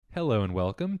Hello and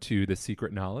welcome to The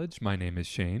Secret Knowledge. My name is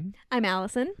Shane, I'm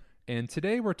Allison. and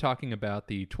today we're talking about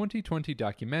the 2020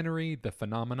 documentary The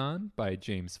Phenomenon by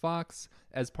James Fox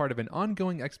as part of an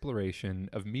ongoing exploration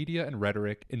of media and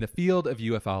rhetoric in the field of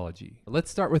ufology. Let's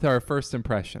start with our first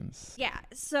impressions. Yeah,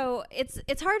 so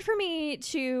it's hard for me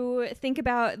to think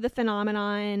about the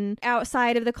phenomenon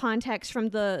outside of the context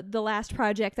from the last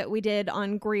project that we did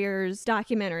on Greer's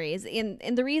documentaries.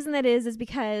 And the reason that is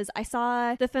because I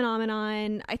saw the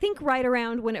phenomenon, I think right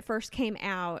around when it first came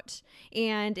out,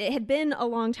 and it had been a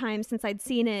long time since I'd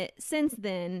seen it since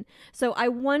then. So I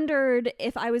wondered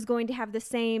if I was going to have the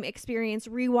same experience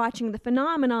rewatching the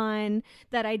phenomenon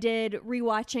that I did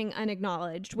rewatching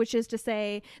Unacknowledged, which is to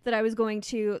say that I was going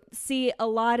to see a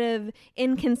lot of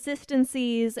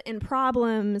inconsistencies and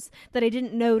problems that I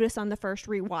didn't notice on the first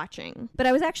rewatching. But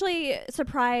I was actually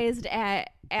surprised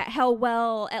at how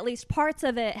well at least parts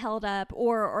of it held up,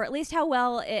 or at least how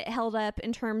well it held up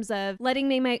in terms of letting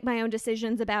me make my own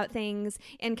decisions about things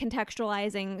and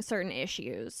contextualizing certain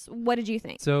issues. What did you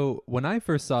think? So, when I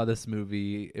first saw this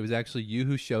movie, it was actually you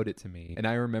who showed it to me, and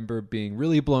I remember being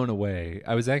really blown away.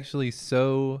 I was actually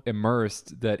so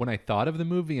immersed that when I thought of the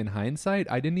movie in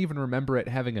hindsight, I didn't even remember it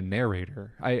having a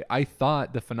narrator. I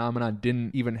thought The Phenomenon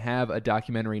didn't even have a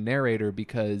documentary narrator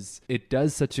because it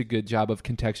does such a good job of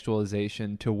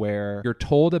contextualization to where you're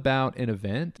told about an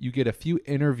event, you get a few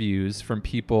interviews from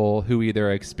people who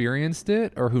either experienced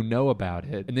it or who know about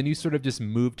it, and then you sort of just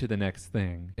move to the next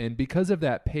thing. And because of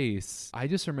that pace, I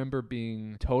just remember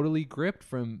being totally gripped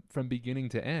from beginning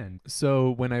to end. So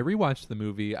when I rewatched the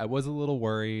movie, I was a little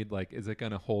worried, like, is it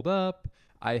going to hold up?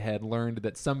 I had learned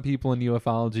that some people in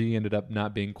ufology ended up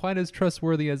not being quite as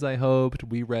trustworthy as I hoped.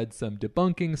 We read some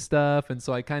debunking stuff, and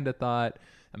so I kind of thought,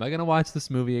 am I going to watch this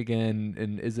movie again,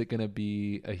 and is it going to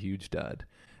be a huge dud?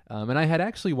 And I had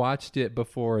actually watched it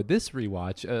before this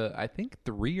rewatch, I think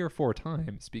 3 or 4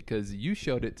 times, because you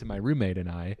showed it to my roommate and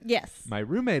I. Yes. My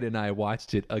roommate and I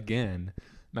watched it again.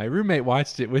 My roommate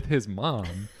watched it with his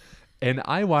mom, and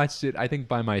I watched it, I think,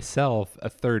 by myself a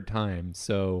third time.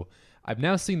 So I've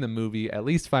now seen the movie at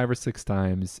least 5 or 6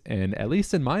 times, and at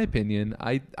least in my opinion,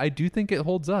 I do think it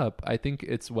holds up. I think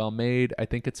it's well made. I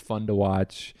think it's fun to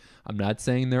watch. I'm not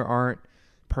saying there aren't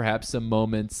perhaps some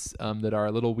moments that are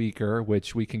a little weaker,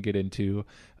 which we can get into.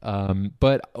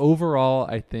 But overall,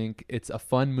 I think it's a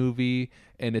fun movie,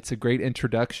 and it's a great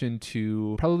introduction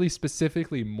to probably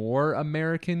specifically more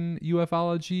American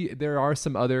ufology. There are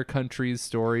some other countries'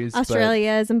 stories.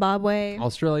 Australia, Zimbabwe,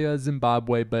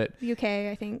 but UK,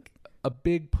 I think. A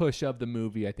big push of the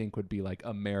movie, I think, would be like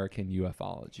American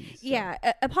ufology. So. Yeah.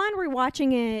 Upon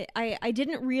rewatching it, I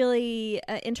didn't really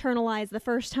internalize the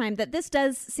first time that this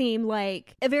does seem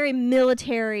like a very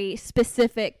military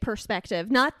specific perspective.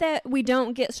 Not that we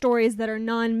don't get stories that are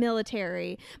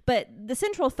non-military, but the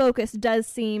central focus does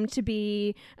seem to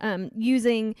be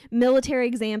using military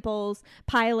examples,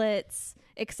 pilots,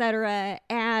 etc.,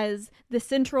 as the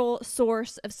central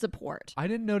source of support. I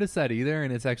didn't notice that either,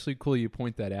 and it's actually cool you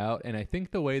point that out. And I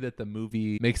think the way that the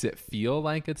movie makes it feel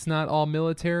like it's not all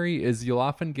military is you'll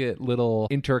often get little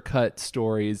intercut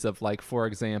stories of, like, for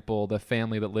example, the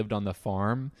family that lived on the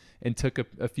farm and took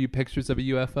a few pictures of a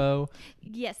UFO.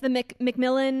 Yes, the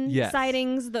McMillan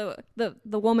sightings, the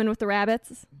woman with the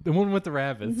rabbits. The one with the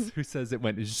rabbits who says it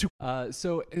went zoop.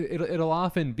 So it'll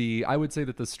often be, I would say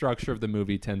that the structure of the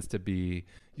movie tends to be,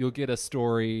 you'll get a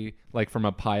story like from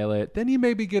a pilot, then you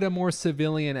maybe get a more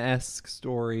civilian-esque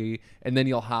story, and then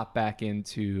you'll hop back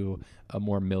into a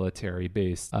more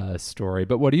military-based story.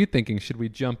 But what are you thinking? Should we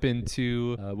jump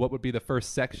into what would be the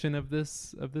first section of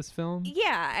this film?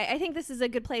 Yeah, I think this is a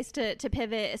good place to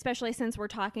pivot, especially since we're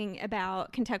talking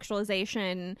about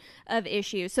contextualization of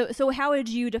issues. So how would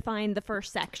you define the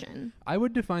first section? I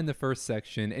would define the first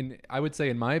section, and I would say,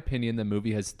 in my opinion, the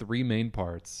movie has 3 main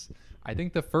parts. I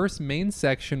think the first main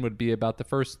section would be about the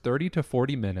first 30 to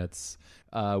 40 minutes,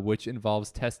 which involves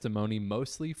testimony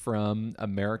mostly from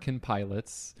American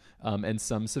pilots and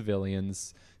some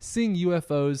civilians seeing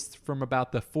UFOs from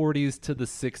about the 40s to the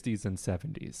 60s and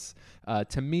 70s.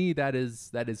 To me, that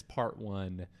is part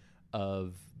 1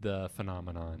 of the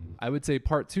phenomenon. I would say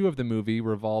part 2 of the movie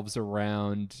revolves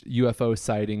around UFO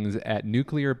sightings at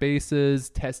nuclear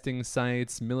bases, testing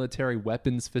sites, military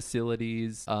weapons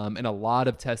facilities, and a lot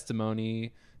of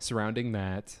testimony surrounding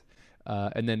that.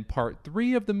 And then part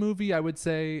 3 of the movie, I would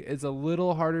say, is a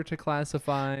little harder to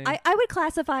classify. I would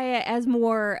classify it as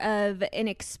more of an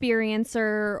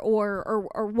experiencer or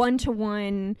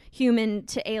one-to-one human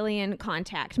to alien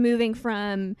contact, moving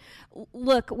from,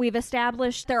 look, we've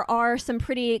established there are some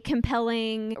pretty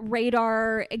compelling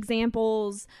radar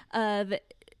examples of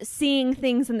seeing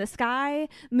things in the sky,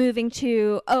 moving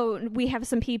to, oh, we have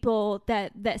some people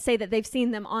that say that they've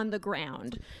seen them on the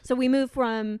ground. So we move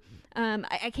from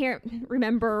I can't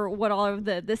remember what all of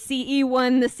the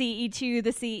CE1, the CE2, the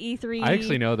CE3. I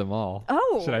actually know them all.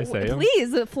 Oh, should I say them?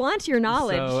 Please flaunt your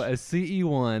knowledge. So a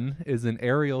CE1 is an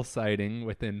aerial sighting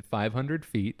within 500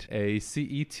 feet. A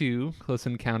CE2, close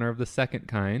encounter of the second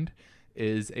kind,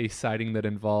 is a sighting that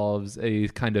involves a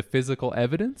kind of physical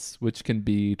evidence, which can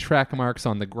be track marks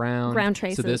on the ground. Ground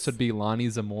traces. So this would be Lonnie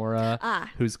Zamora,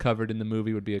 who's covered in the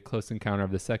movie, would be a close encounter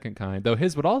of the second kind. Though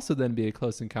his would also then be a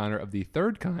close encounter of the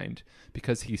third kind,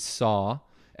 because he saw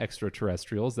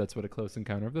extraterrestrials. That's what a close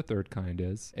encounter of the third kind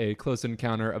is. A close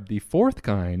encounter of the fourth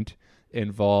kind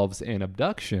involves an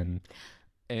abduction.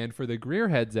 And for the Greer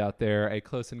heads out there, a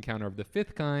close encounter of the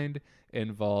fifth kind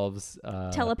involves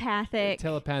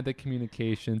telepathic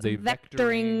communications, a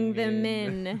vectoring them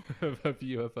in of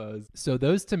UFOs. So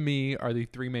those to me are the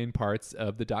three main parts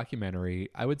of the documentary.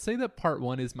 I would say that part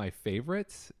one is my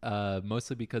favorite,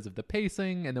 mostly because of the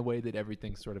pacing and the way that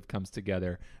everything sort of comes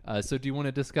together. So do you want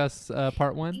to discuss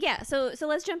part one? Yeah, so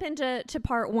let's jump into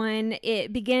part one.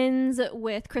 It begins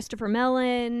with Christopher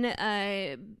Mellon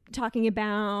talking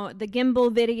about the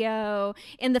gimbal video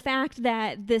and the fact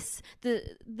that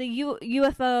the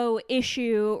UFO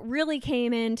issue really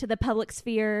came into the public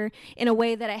sphere in a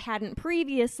way that it hadn't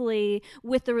previously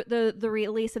with the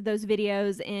release of those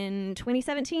videos in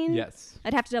 2017. Yes.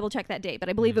 I'd have to double check that date, but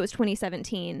I believe it was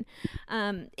 2017.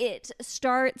 It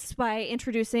starts by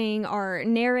introducing our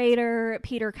narrator,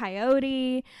 Peter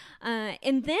Coyote,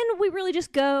 and then we really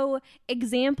just go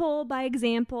example by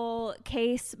example,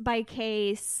 case by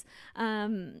case,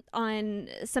 on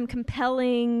some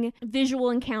compelling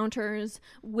visual encounters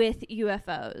with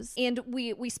UFOs. And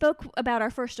we spoke about our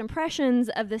first impressions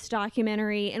of this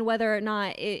documentary and whether or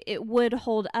not it would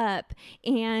hold up.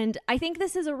 And I think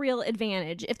this is a real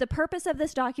advantage. If the purpose of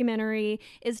this documentary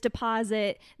is to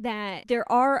posit that there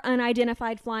are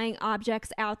unidentified flying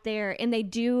objects out there and they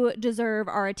do deserve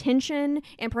our attention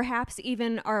and perhaps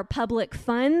even our public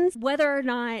funds, whether or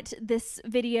not this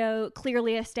video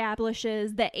clearly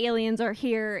establishes that aliens are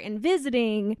here and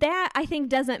visiting, that I think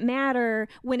doesn't matter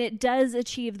when it does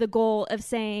achieve the goal of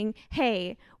saying,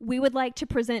 hey, we would like to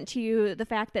present to you the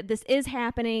fact that this is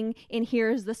happening and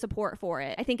here's the support for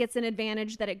it. I think it's an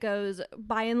advantage that it goes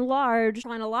by and large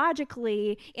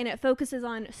chronologically and it focuses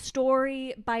on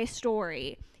story by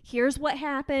story. Here's what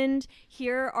happened.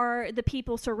 Here are the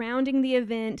people surrounding the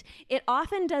event. It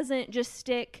often doesn't just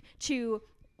stick to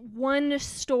one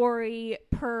story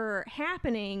per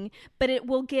happening, but it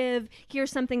will give,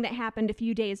 here's something that happened a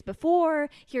few days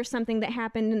before, here's something that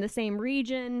happened in the same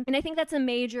region. And I think that's a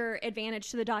major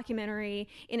advantage to the documentary.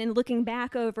 And in looking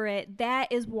back over it,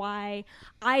 that is why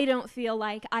I don't feel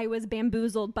like I was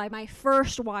bamboozled by my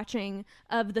first watching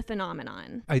of the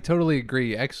phenomenon. I totally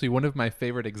agree. Actually, one of my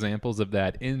favorite examples of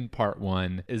that in part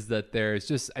one is that there's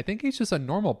just, I think he's just a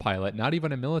normal pilot, not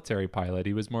even a military pilot.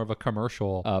 He was more of a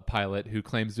commercial pilot who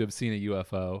claims to have seen a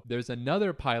UFO. There's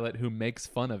another pilot who makes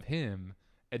fun of him,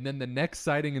 and then the next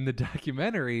sighting in the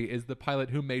documentary is the pilot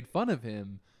who made fun of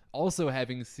him also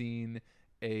having seen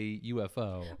a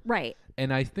UFO. Right.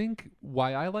 And I think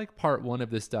why I like part one of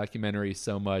this documentary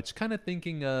so much, kind of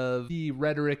thinking of the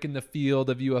rhetoric in the field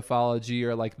of ufology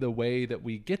or like the way that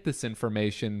we get this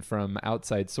information from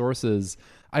outside sources,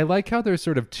 I like how there's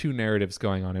sort of two narratives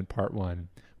going on in part one.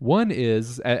 One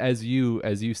is, as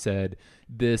you said,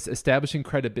 this establishing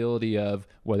credibility of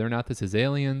whether or not this is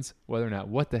aliens, whether or not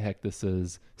what the heck this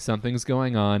is, something's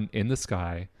going on in the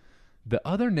sky. The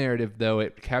other narrative, though,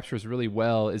 it captures really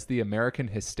well is the American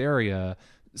hysteria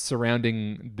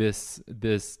surrounding this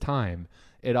time.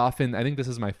 It often, I think this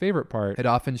is my favorite part, it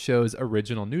often shows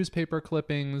original newspaper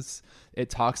clippings.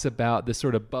 It talks about this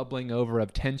sort of bubbling over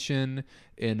of tension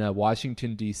in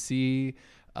Washington, D.C.,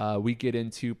 we get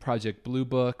into Project Blue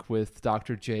Book with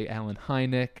Dr. J. Allen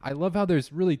Hynek. I love how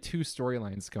there's really two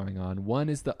storylines going on. One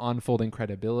is the unfolding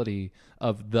credibility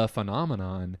of the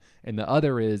phenomenon, and the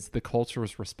other is the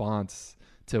culture's response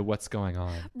to what's going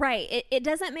on. Right. It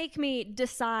doesn't make me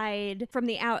decide from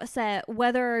the outset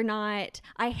whether or not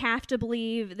I have to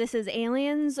believe this is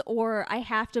aliens or I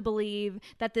have to believe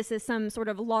that this is some sort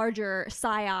of larger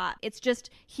psyop. It's just,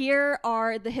 here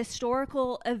are the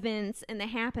historical events and the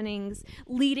happenings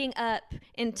leading up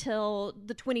until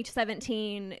the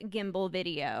 2017 gimbal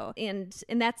video. And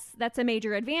that's a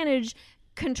major advantage.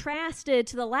 contrasted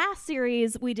to the last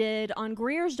series we did on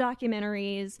Greer's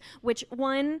documentaries, which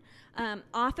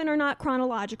often are not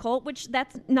chronological, which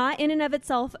that's not in and of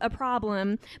itself a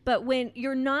problem, but when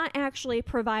you're not actually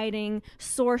providing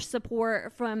source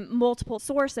support from multiple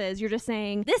sources, you're just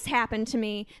saying, this happened to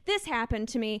me,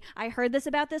 I heard this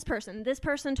about this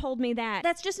person told me that.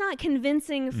 That's just not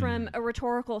convincing from a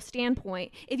rhetorical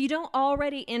standpoint. If you don't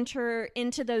already enter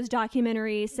into those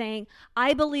documentaries saying,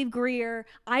 I believe Greer,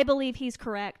 I believe he's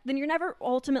correct, then you're never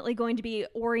ultimately going to be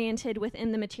oriented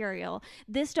within the material.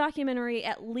 This documentary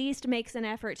at least makes an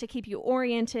effort to keep you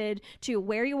oriented to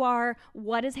where you are,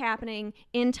 what is happening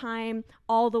in time,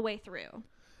 all the way through.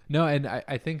 No, and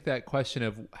I think that question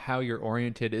of how you're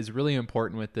oriented is really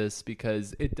important with this,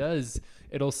 because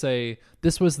it'll say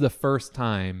this was the first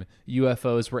time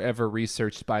UFOs were ever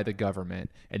researched by the government.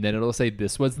 And then it'll say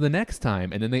this was the next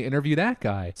time. And then they interview that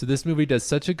guy. So this movie does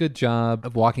such a good job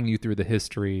of walking you through the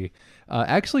history.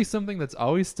 Actually, something that's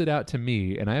always stood out to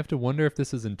me, and I have to wonder if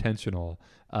this is intentional,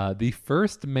 the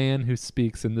first man who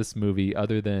speaks in this movie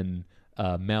other than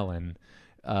Mellon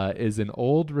is an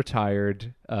old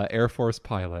retired Air Force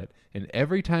pilot. And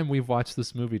every time we've watched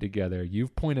this movie together,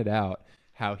 you've pointed out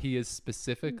how he is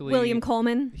specifically... William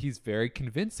Coleman. He's very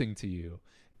convincing to you.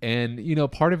 And, you know,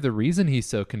 part of the reason he's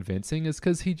so convincing is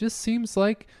because he just seems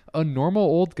like a normal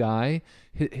old guy.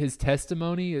 His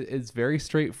testimony is very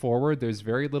straightforward. There's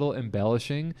very little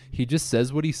embellishing. He just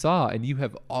says what he saw. And you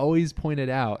have always pointed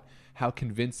out how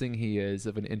convincing he is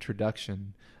of an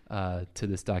introduction to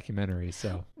this documentary.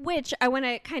 So, which I want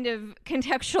to kind of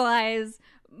contextualize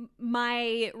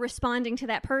my responding to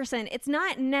that person. It's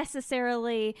not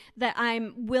necessarily that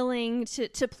I'm willing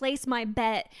to place my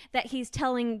bet that he's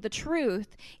telling the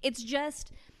truth. It's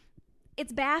just,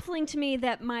 it's baffling to me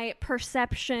that my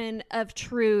perception of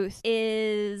truth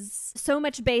is so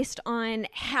much based on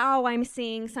how I'm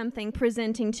seeing something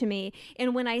presenting to me.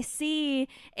 And when I see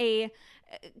a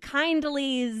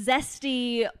kindly,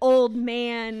 zesty old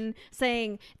man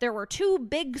saying there were two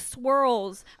big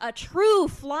swirls, a true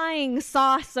flying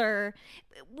saucer,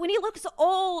 when he looks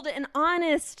old and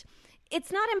honest,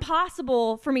 it's not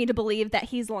impossible for me to believe that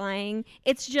he's lying.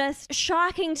 It's just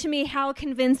shocking to me how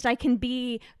convinced I can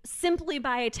be simply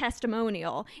by a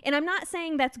testimonial. And I'm not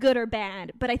saying that's good or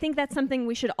bad, but I think that's something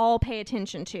we should all pay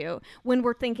attention to when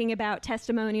we're thinking about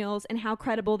testimonials and how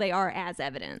credible they are as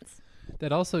evidence.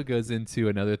 That also goes into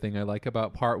another thing I like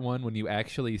about part one, when you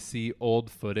actually see old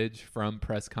footage from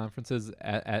press conferences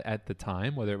at the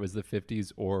time, whether it was the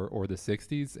 50s or the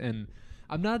 60s. And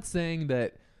I'm not saying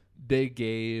that they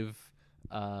gave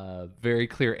very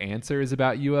clear answers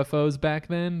about UFOs back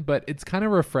then, but it's kind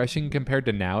of refreshing compared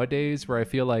to nowadays, where I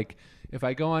feel like if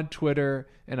I go on Twitter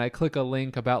and I click a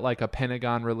link about like a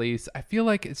Pentagon release, I feel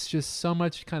like it's just so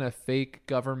much kind of fake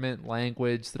government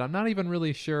language that I'm not even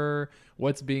really sure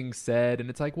what's being said. And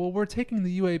it's like, well, we're taking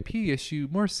the UAP issue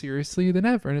more seriously than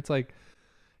ever. And it's like,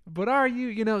 but are you,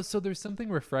 you know, so there's something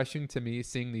refreshing to me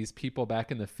seeing these people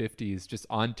back in the 50s just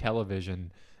on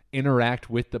television interact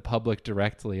with the public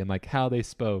directly, and like how they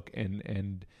spoke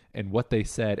and what they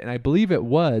said. And I believe it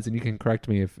was, and you can correct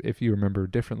me if you remember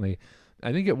differently,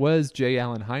 I think it was J.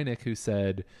 Allen Hynek who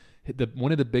said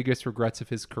one of the biggest regrets of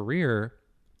his career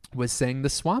was saying the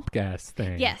swamp gas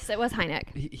thing. Yes, it was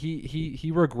Hynek.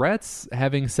 He regrets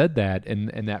having said that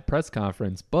in that press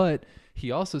conference, but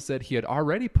he also said he had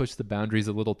already pushed the boundaries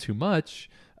a little too much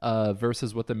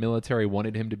versus what the military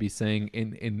wanted him to be saying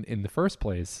in the first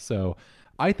place. So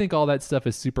I think all that stuff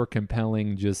is super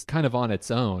compelling just kind of on its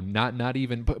own, not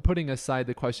even putting aside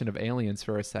the question of aliens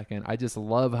for a second. I just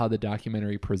love how the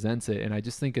documentary presents it, and I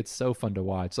just think it's so fun to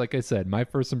watch. Like I said, my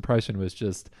first impression was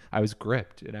just, I was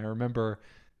gripped, and I remember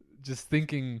just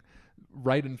thinking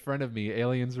right in front of me,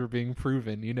 aliens were being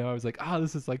proven. You know, I was like, oh,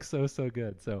 this is like so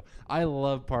good. So I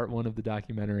love part one of the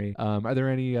documentary. Are there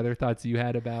any other thoughts you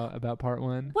had about part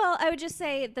one? Well, I would just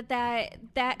say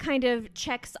that kind of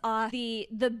checks off the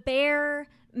bare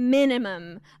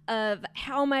minimum of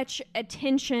how much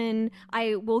attention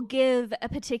I will give a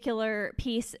particular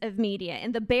piece of media.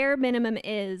 And the bare minimum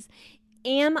is,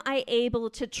 am I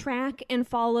able to track and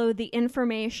follow the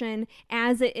information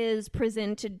as it is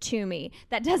presented to me?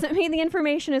 That doesn't mean the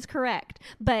information is correct,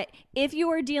 but if you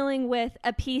are dealing with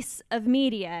a piece of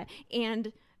media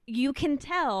and you can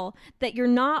tell that you're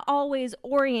not always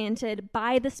oriented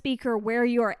by the speaker where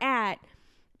you're at,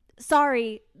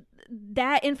 sorry,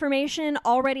 that information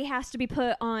already has to be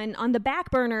put on the back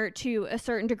burner to a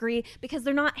certain degree because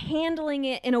they're not handling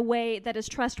it in a way that is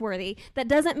trustworthy. That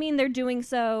doesn't mean they're doing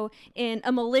so in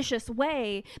a malicious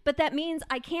way, but that means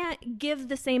I can't give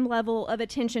the same level of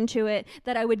attention to it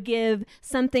that I would give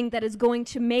something that is going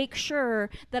to make sure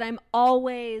that I'm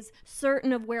always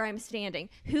certain of where I'm standing.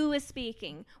 Who is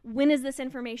speaking? When is this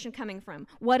information coming from?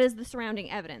 What is the surrounding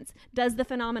evidence? Does the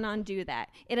phenomenon do that?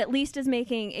 It at least is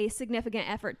making a significant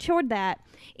effort toward that.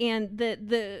 And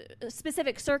the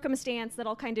specific circumstance that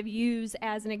I'll kind of use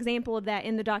as an example of that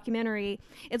in the documentary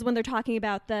is when they're talking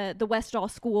about the Westall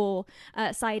School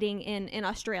sighting in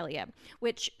Australia,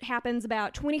 which happens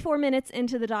about 24 minutes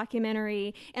into the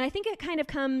documentary. And I think it kind of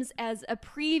comes as a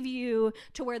preview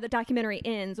to where the documentary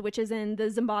ends, which is in the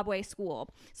Zimbabwe school.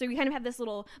 So you kind of have this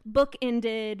little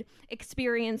book-ended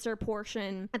experiencer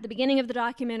portion at the beginning of the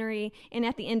documentary and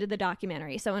at the end of the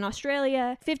documentary. So in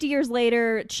Australia, 50 years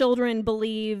later, children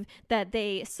believe that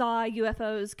they saw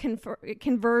UFOs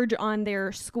converge on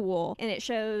their school. And it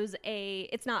shows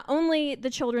it's not only the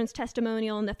children's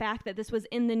testimonial and the fact that this was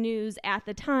in the news at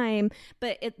the time,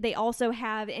 but they also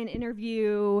have an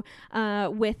interview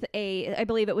with I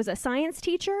believe it was a science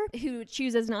teacher who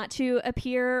chooses not to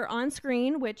appear on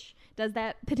screen, which does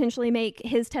that potentially make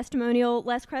his testimonial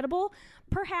less credible?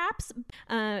 Perhaps.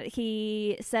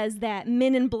 He says that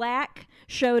men in black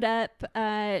showed up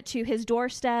to his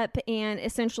doorstep and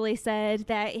essentially said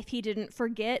that if he didn't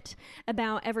forget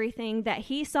about everything that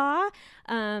he saw,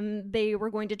 they were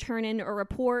going to turn in a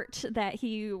report that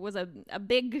he was a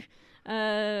big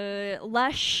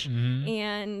lush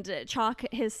and chalk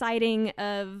his sighting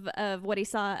of what he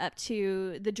saw up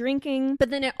to the drinking. But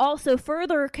then it also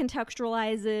further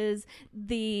contextualizes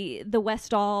the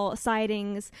Westall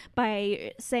sightings by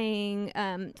saying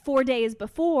 4 days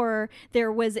before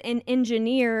there was an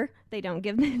engineer. They don't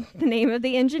give the name of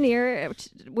the engineer,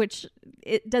 which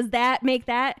does that make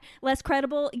that less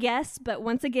credible? Yes, but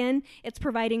once again, it's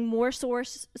providing more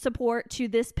source support to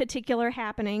this particular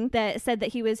happening that said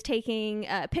that he was taking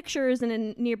pictures in a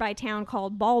nearby town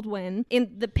called Baldwin. And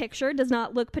the picture does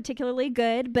not look particularly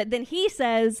good, but then he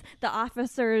says the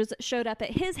officers showed up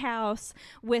at his house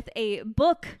with a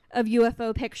book of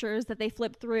UFO pictures that they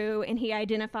flipped through, and he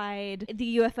identified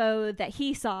the UFO that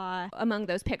he saw among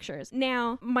those pictures.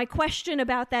 Now, my question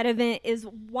about that event is,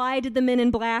 why did the men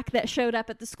in black that showed up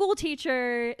at the school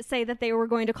teacher say that they were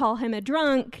going to call him a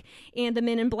drunk, and the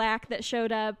men in black that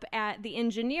showed up at the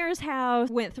engineer's house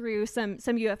went through some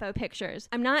UFO pictures?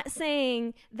 I'm not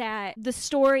saying that the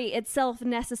story itself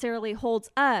necessarily holds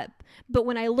up, but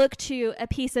when I look to a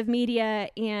piece of media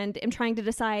and am trying to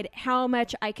decide how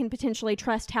much I can potentially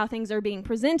trust how things are being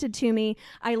presented to me,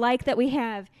 I like that we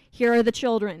have, here are the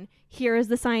children, here is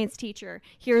the science teacher,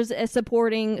 here's a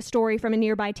supporting story from a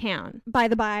nearby town. By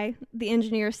the by, the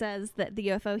engineer says that the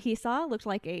UFO he saw looked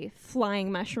like a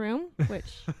flying mushroom,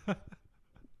 which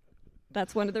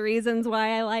that's one of the reasons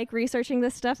why I like researching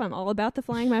this stuff. I'm all about the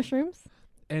flying mushrooms.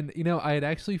 And, I had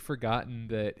actually forgotten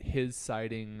that his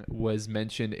sighting was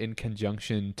mentioned in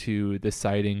conjunction to the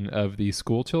sighting of the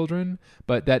school children.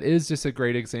 But that is just a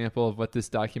great example of what this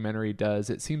documentary does.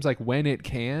 It seems like when it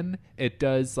can, it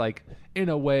does, like, in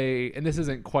a way, and this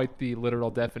isn't quite the literal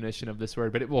definition of this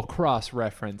word, but it will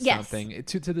cross-reference something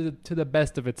to the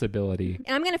best of its ability.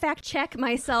 And I'm going to fact check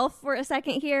myself for a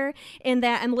second here, in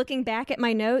that I'm looking back at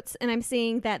my notes and I'm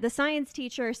seeing that the science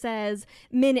teacher says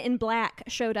men in black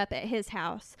showed up at his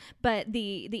house, but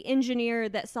the engineer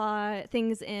that saw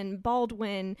things in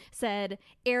Baldwin said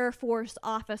Air Force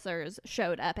officers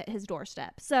showed up at his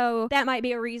doorstep. So that might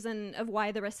be a reason of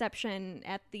why the reception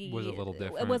at the was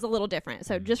a little different.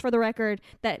 So just for the record,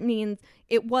 that means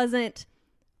it wasn't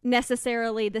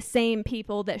necessarily the same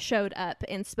people that showed up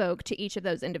and spoke to each of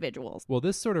those individuals. Well,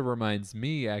 this sort of reminds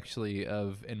me actually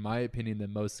of, in my opinion, the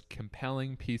most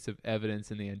compelling piece of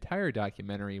evidence in the entire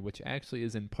documentary, which actually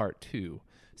is in part 2.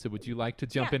 So would you like to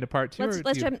jump into part 2?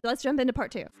 Let's jump into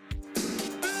part 2.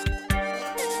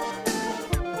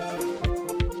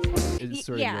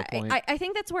 I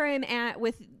think that's where I'm at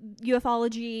with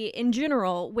ufology in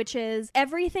general, which is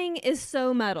everything is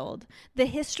so muddled. The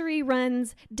history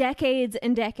runs decades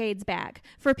and decades back.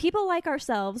 For people like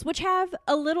ourselves, which have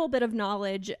a little bit of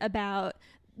knowledge about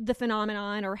the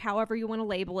phenomenon or however you want to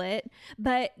label it,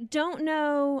 but don't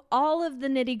know all of the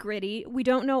nitty gritty. We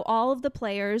don't know all of the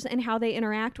players and how they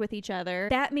interact with each other.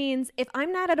 That means if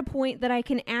I'm not at a point that I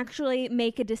can actually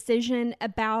make a decision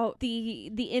about the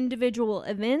individual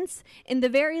events, in the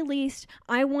very least,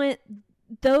 I want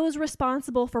those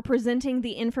responsible for presenting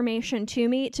the information to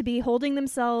me to be holding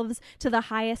themselves to the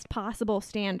highest possible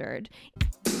standard.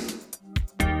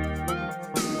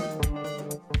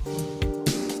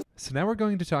 So now we're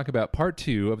going to talk about part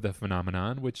 2 of the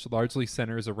phenomenon, which largely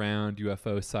centers around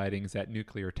UFO sightings at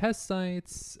nuclear test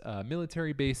sites,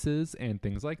 military bases, and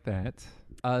things like that.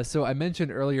 So I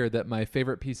mentioned earlier that my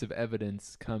favorite piece of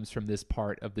evidence comes from this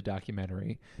part of the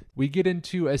documentary. We get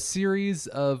into a series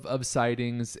of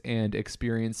sightings and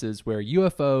experiences where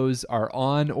UFOs are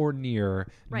on or near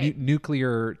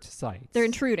nuclear sites. They're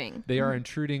intruding. They are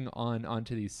intruding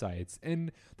onto these sites,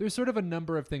 and there's sort of a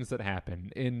number of things that happen.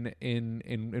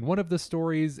 In one of the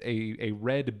stories, a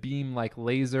red beam like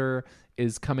laser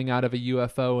is coming out of a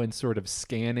UFO and sort of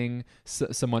scanning.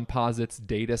 Someone posits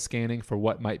data scanning for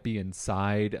what might be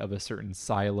inside of a certain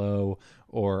silo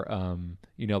or,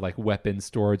 like weapon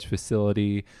storage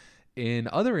facility. In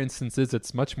other instances,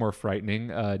 it's much more frightening.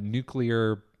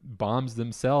 Nuclear bombs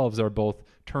themselves are both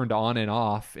turned on and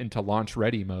off into launch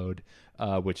ready mode,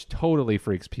 which totally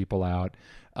freaks people out.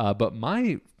 But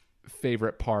my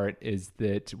favorite part is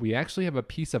that we actually have a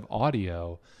piece of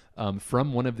audio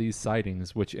from one of these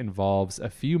sightings, which involves a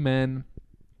few men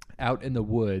out in the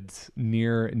woods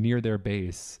near their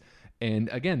base. And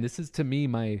again, this is to me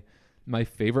my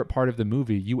favorite part of the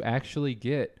movie. You actually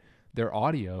get their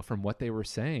audio from what they were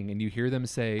saying, and you hear them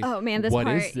say, "Oh man, this what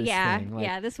part, is this yeah, thing?" Like,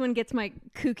 yeah, this one gets my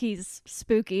kookies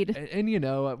spookied."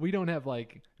 And we don't have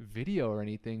like video or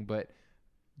anything, but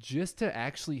just to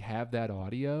actually have that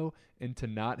audio and to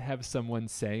not have someone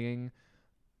saying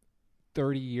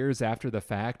 30 years after the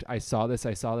fact, I saw this,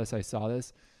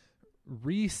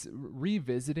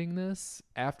 revisiting this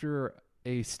after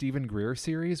a Stephen Greer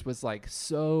series was like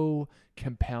so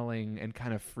compelling and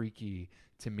kind of freaky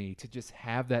to me, to just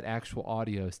have that actual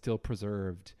audio still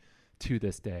preserved to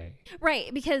this day.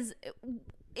 Right, because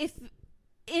if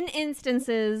in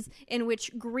instances in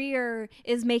which Greer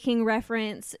is making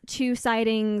reference to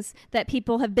sightings that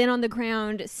people have been on the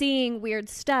ground seeing weird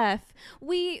stuff,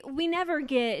 we never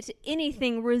get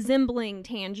anything resembling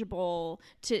tangible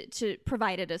to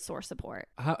provide it as source support.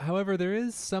 However, there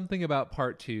is something about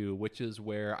part 2, which is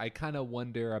where I kind of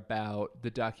wonder about the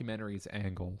documentary's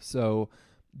angle. So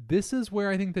this is where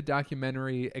I think the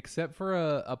documentary, except for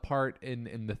a part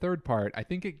in the third part, I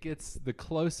think it gets the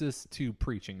closest to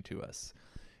preaching to us.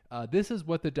 This is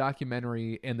what the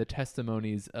documentary and the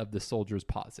testimonies of the soldiers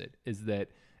posit, is that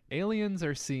aliens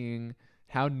are seeing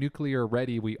how nuclear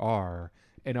ready we are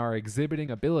and are exhibiting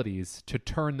abilities to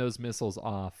turn those missiles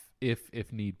off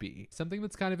if need be. Something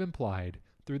that's kind of implied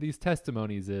through these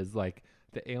testimonies is like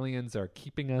the aliens are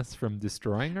keeping us from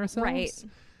destroying ourselves. Right.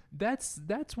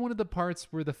 That's one of the parts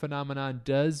where the phenomenon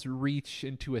does reach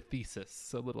into a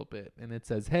thesis a little bit. And it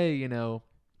says, hey,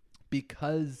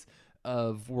 because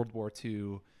of World War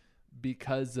II,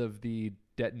 because of the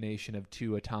detonation of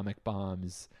 2 atomic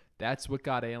bombs, that's what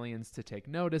got aliens to take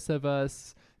notice of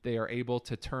us. They are able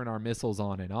to turn our missiles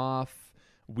on and off.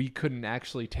 We couldn't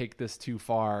actually take this too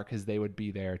far because they would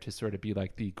be there to sort of be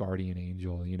like the guardian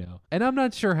angel, And I'm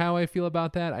not sure how I feel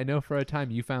about that. I know for a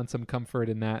time you found some comfort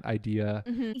in that idea.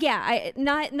 Mm-hmm. Yeah,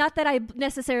 not that I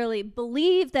necessarily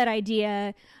believe that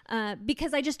idea,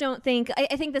 because I just don't think,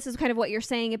 I think this is kind of what you're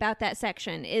saying about that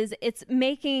section, is it's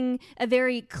making a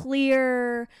very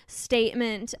clear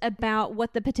statement about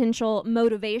what the potential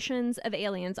motivations of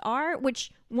aliens are,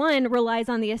 which one relies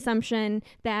on the assumption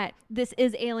that this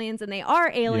is aliens and they are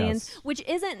aliens, yes, which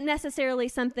isn't necessarily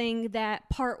something that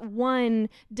part 1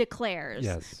 declares.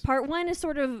 Yes. Part 1 is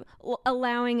sort of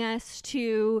allowing us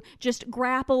to just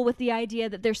grapple with the idea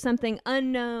that there's something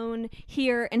unknown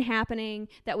here and happening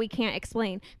that we can't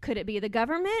explain. Could it be the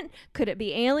government? Could it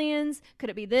be aliens? Could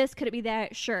it be this? Could it be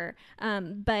that? Sure.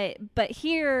 But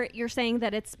here you're saying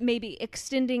that it's maybe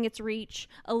extending its reach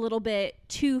a little bit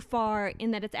too far,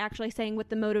 in that it's actually saying what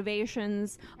the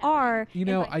motivations are.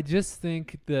 I just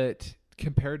think that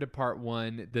compared to part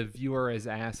 1, the viewer is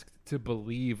asked to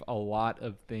believe a lot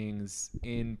of things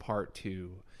in part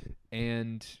 2.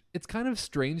 And it's kind of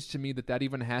strange to me that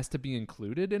even has to be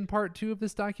included in part 2 of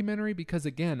this documentary, because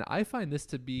again, I find this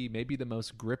to be maybe the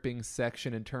most gripping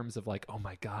section in terms of like, oh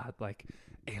my God, like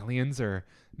aliens are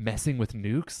messing with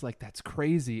nukes. Like that's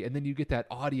crazy. And then you get that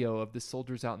audio of the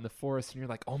soldiers out in the forest and you're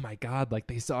like, oh my God, like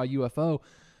they saw a UFO.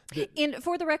 And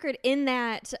for the record, in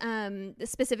that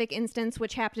specific instance,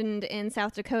 which happened in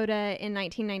South Dakota in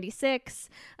 1996,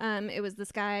 it was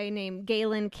this guy named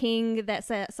Galen King that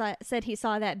said he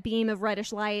saw that beam of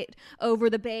reddish light over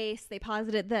the base. They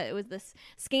posited that it was this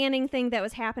scanning thing that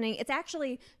was happening. It's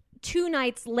actually 2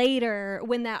 nights later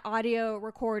when that audio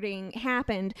recording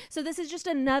happened. So this is just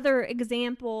another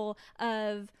example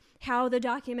of how the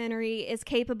documentary is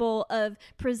capable of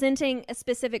presenting a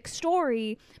specific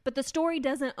story, but the story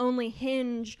doesn't only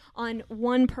hinge on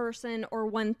one person or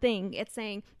one thing. It's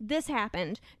saying this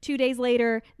happened 2 days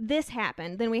later, this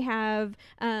happened. Then we have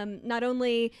not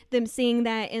only them seeing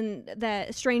that in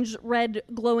that strange red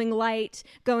glowing light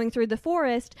going through the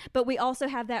forest, but we also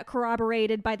have that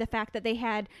corroborated by the fact that they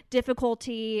had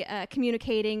difficulty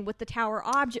communicating with the tower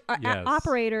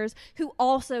operators, who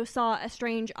also saw a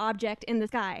strange object in the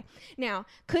sky. Now,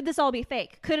 could this all be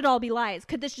fake? Could it all be lies?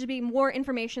 Could this just be more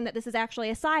information that this is actually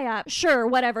a psyop? Sure,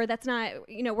 whatever. That's not,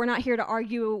 we're not here to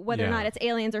argue whether or not it's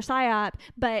aliens or psyop,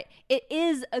 but it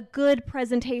is a good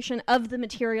presentation of the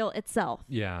material itself.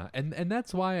 Yeah, and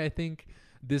that's why I think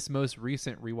this most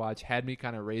recent rewatch had me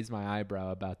kind of raise my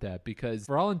eyebrow about that, because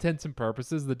for all intents and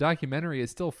purposes, the documentary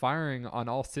is still firing on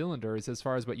all cylinders as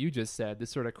far as what you just said, this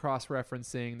sort of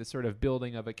cross-referencing, this sort of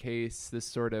building of a case, this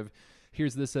sort of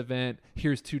here's this event,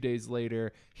 here's 2 days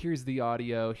later, here's the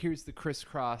audio, here's the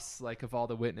crisscross like of all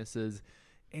the witnesses.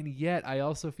 And yet I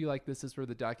also feel like this is where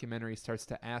the documentary starts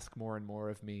to ask more and more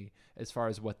of me as far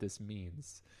as what this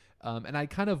means. And I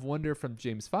kind of wonder from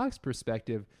James Fox's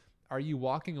perspective, are you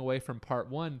walking away from part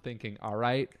one thinking, all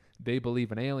right, they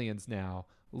believe in aliens now,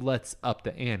 let's up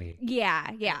the ante?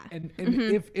 Yeah. And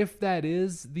if that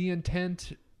is the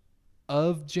intent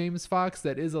of James Fox,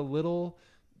 that is a little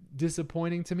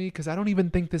disappointing to me, because I don't even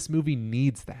think this movie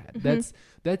needs that. That's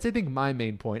I think my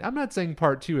main point. I'm not saying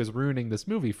part two is ruining this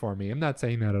movie for me. I'm not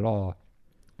saying that at all.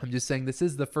 I'm just saying this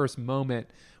is the first moment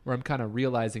where I'm kind of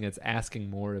realizing it's asking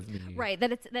more of me. Right,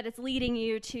 that it's leading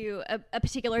you to a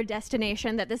particular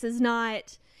destination, that this is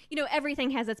not, everything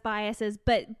has its biases,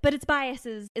 but its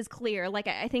biases is clear. Like,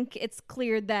 I think it's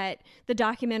clear that the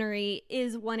documentary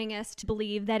is wanting us to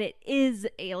believe that it is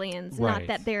aliens, not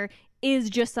that there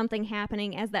is just something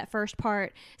happening, as that first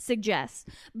part suggests.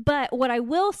 But what I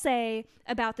will say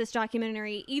about this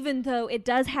documentary, even though it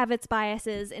does have its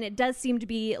biases and it does seem to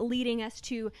be leading us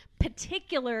to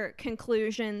particular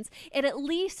conclusions, it at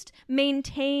least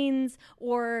maintains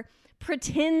or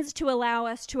pretends to allow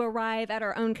us to arrive at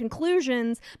our own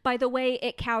conclusions by the way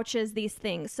it couches these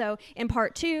things. So in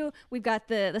part two, we've got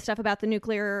the stuff about the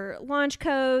nuclear launch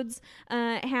codes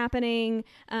happening.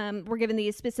 We're given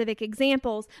these specific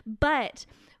examples, but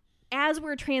as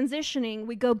we're transitioning,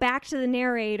 we go back to the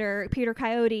narrator, Peter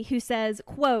Coyote, who says,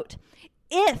 quote,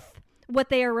 "If what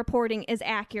they are reporting is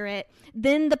accurate,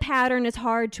 then the pattern is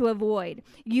hard to avoid.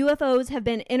 UFOs have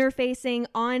been interfacing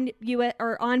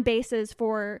on bases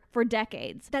for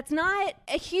decades." That's not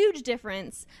a huge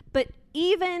difference, but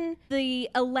even the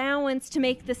allowance to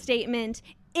make the statement,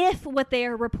 if what they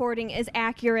are reporting is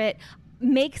accurate,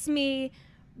 makes me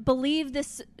believe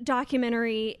this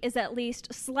documentary is at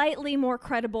least slightly more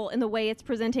credible in the way it's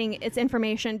presenting its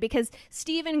information, because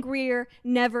Stephen Greer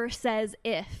never says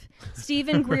if.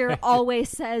 Stephen Greer always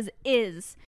says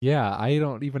is. Yeah, I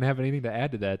don't even have anything to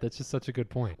add to that. That's just such a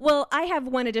good point. Well, I have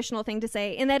one additional thing to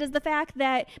say, and that is the fact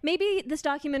that maybe this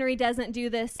documentary doesn't do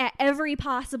this at every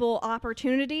possible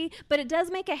opportunity, but it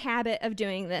does make a habit of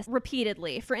doing this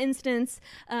repeatedly. For instance,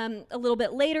 a little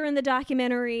bit later in the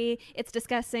documentary, it's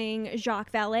discussing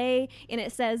Jacques Vallée, and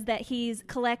it says that he's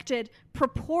collected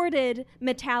purported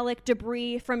metallic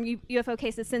debris from UFO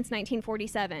cases since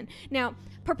 1947. Now,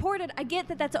 purported, I get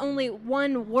that that's only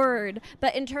one word,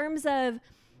 but in terms of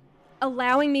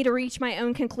allowing me to reach my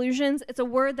own conclusions, it's a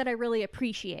word that I really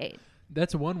appreciate.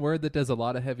 That's one word that does a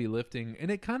lot of heavy lifting,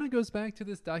 and it kind of goes back to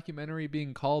this documentary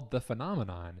being called The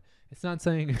Phenomenon. It's not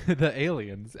saying the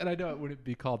aliens, and I know it wouldn't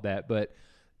be called that, but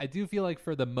I do feel like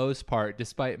for the most part,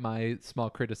 despite my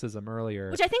small criticism earlier,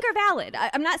 which I think are valid.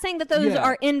 I'm not saying that those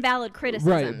are invalid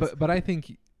criticisms. Right, but I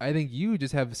think you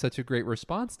just have such a great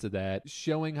response to that,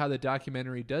 showing how the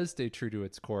documentary does stay true to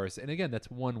its course. And again, that's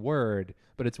one word,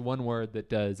 but it's one word that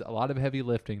does a lot of heavy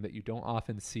lifting that you don't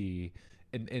often see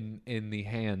in the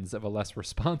hands of a less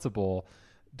responsible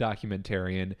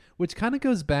documentarian, which kind of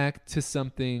goes back to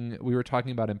something we were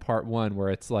talking about in part one, where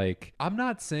it's like, I'm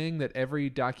not saying that every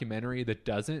documentary that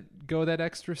doesn't go that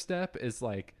extra step is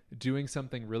like doing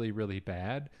something really, really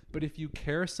bad, but if you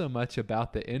care so much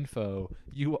about the info,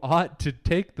 you ought to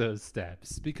take those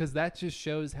steps, because that just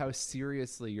shows how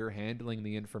seriously you're handling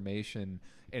the information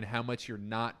and how much you're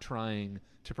not trying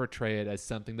to portray it as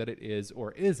something that it is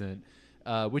or isn't.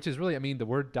 Which is really, I mean, the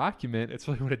word document, it's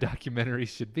really what a documentary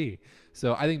should be.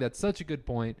 So I think that's such a good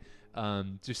point.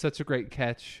 Just such a great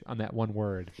catch on that one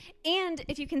word. And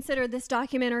if you consider this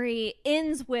documentary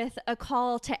ends with a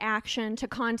call to action to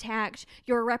contact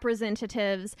your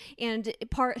representatives, and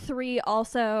part three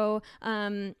also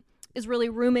is really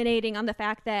ruminating on the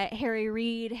fact that Harry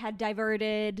Reid had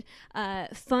diverted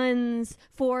funds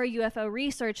for UFO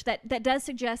research, that does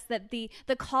suggest that the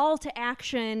call to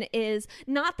action is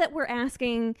not that we're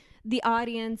asking the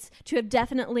audience to have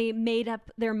definitely made up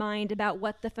their mind about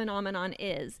what the phenomenon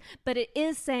is, but it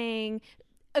is saying,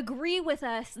 agree with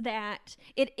us that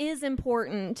it is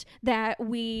important that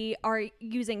we are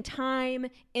using time,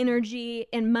 energy,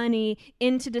 and money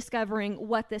into discovering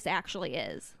what this actually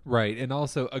is. Right. And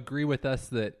also agree with us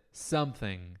that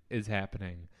something is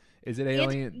happening. Is it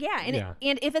alien?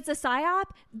 And if it's a psyop,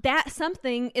 that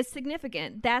something is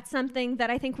significant. That's something that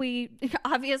I think we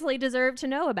obviously deserve to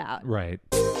know about. Right.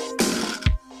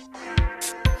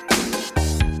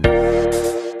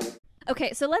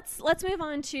 Okay, so let's move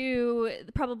on to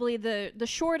probably the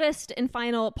shortest and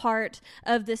final part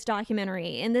of this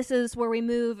documentary. And this is where we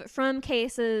move from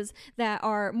cases that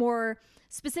are more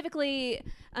specifically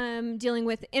dealing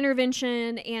with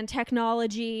intervention and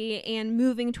technology and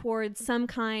moving towards some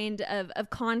kind of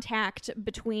contact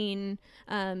between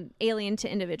alien to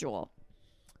individual.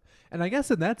 And I guess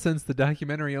in that sense, the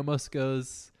documentary almost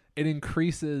goes, it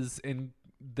increases in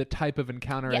the type of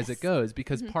encounter as it goes,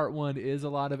 because part one is a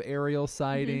lot of aerial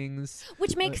sightings,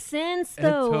 which makes sense,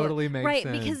 though. It totally makes sense,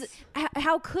 right? Because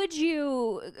how could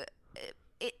you?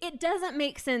 It doesn't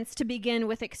make sense to begin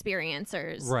with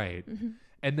experiencers, right?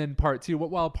 And then part two,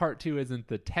 while part two isn't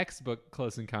the textbook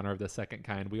Close Encounter of the Second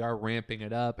Kind, we are ramping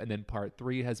it up, and then part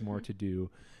three has more to do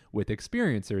with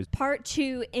experiencers. Part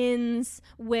two ends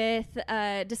with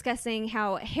discussing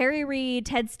how Harry Reid,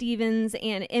 Ted Stevens,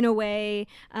 and Inouye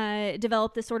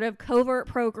developed this sort of covert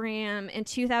program in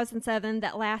 2007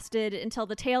 that lasted until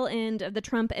the tail end of the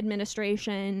Trump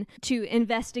administration to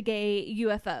investigate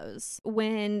UFOs.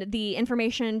 When the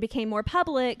information became more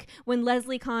public, when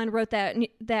Leslie Kahn wrote that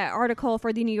article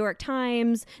for the New York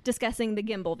Times discussing the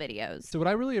gimbal videos. So what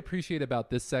I really appreciate about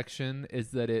this section is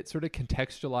that it sort of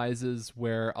contextualizes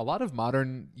where a lot of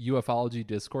modern ufology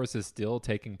discourse is still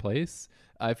taking place.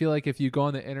 I feel like if you go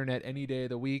on the internet any day of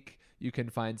the week, you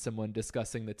can find someone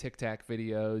discussing the Tic Tac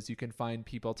videos. You can find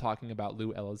people talking about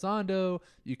Lou Elizondo.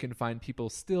 You can find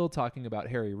people still talking about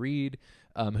Harry Reid,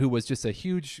 who was just a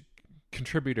huge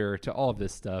contributor to all of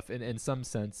this stuff. And in some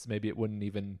sense, maybe it wouldn't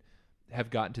even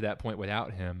have gotten to that point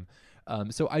without him.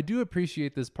 So I do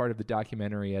appreciate this part of the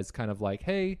documentary as kind of like,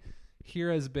 hey,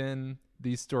 here has been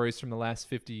these stories from the last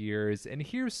 50 years, and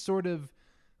here's sort of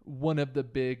one of the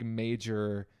big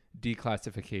major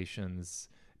declassifications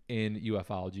in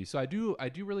ufology. So I do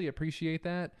really appreciate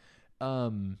that.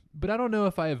 But I don't know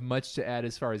if I have much to add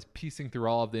as far as piecing through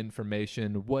all of the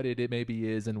information, what it maybe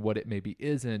is and what it maybe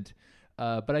isn't.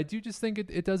 But I do just think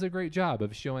it does a great job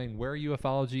of showing where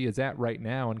ufology is at right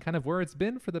now and kind of where it's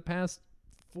been for the past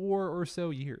 4 or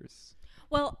so years.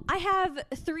 Well, I have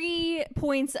 3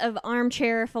 points of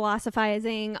armchair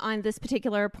philosophizing on this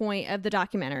particular point of the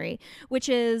documentary, which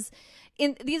is,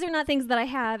 these are not things that I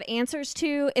have answers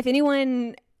to. If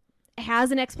anyone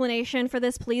has an explanation for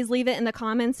this, please leave it in the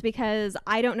comments, because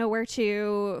I don't know where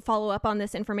to follow up on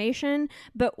this information.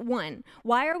 But one,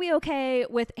 why are we okay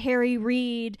with Harry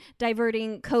Reid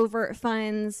diverting covert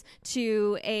funds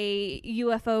to a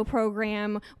UFO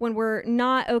program when we're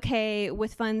not okay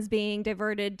with funds being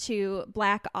diverted to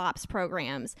black ops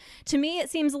programs? To me,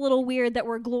 it seems a little weird that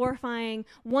we're glorifying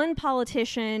one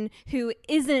politician who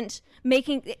isn't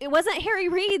making, it wasn't Harry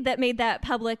Reid that made that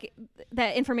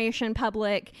information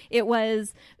public. It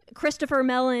was Christopher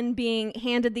Mellon being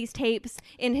handed these tapes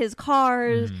in his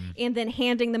cars and then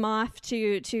handing them off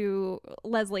to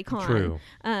Leslie Kahn.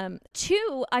 True.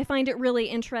 2, I find it really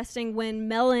interesting when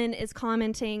Mellon is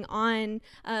commenting on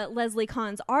Leslie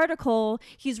Kahn's article.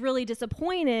 He's really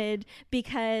disappointed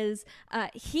because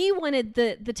he wanted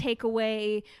the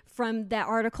takeaway from that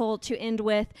article to end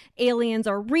with, aliens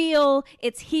are real,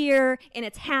 it's here, and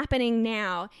it's happening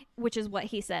now, which is what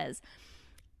he says.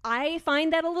 I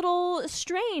find that a little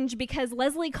strange, because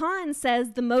Leslie Kahn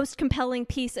says the most compelling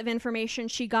piece of information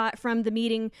she got from the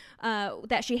meeting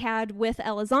that she had with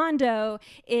Elizondo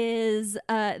is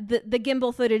the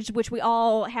gimbal footage, which we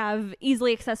all have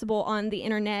easily accessible on the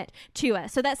internet to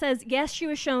us. So that says, yes, she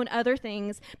was shown other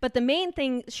things, but the main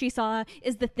thing she saw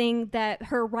is the thing that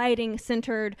her writing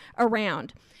centered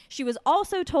around. She was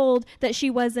also told that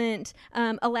she wasn't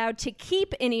allowed to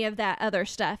keep any of that other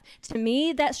stuff. To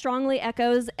me, that strongly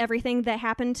echoes everything that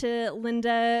happened to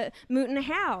Linda Moulton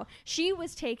Howe. She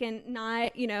was taken,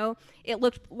 it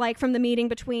looked like from the meeting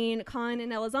between Kahn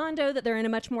and Elizondo that they're in a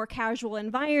much more casual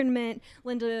environment.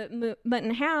 Linda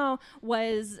Moulton Howe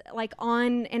was like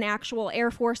on an actual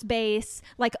Air Force base,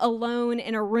 like alone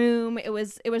in a room. It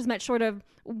was much sort of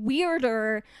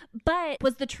weirder, but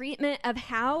was the treatment of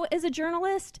Howe as a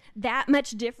journalist that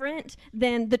much different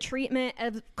than the treatment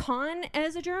of Khan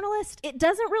as a journalist? It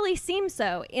doesn't really seem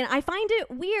so. And I find it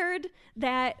weird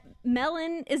that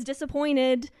Mellon is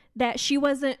disappointed that she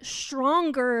wasn't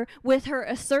stronger with her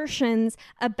assertions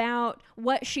about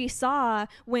what she saw,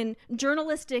 when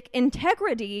journalistic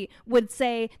integrity would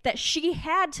say that she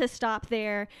had to stop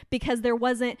there because there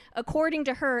wasn't, according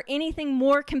to her, anything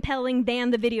more compelling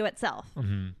than the video itself.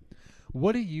 Mm-hmm.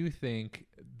 What do you think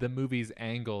the movie's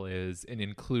angle is in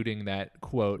including that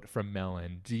quote from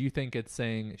Mellon? Do you think it's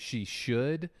saying she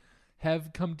should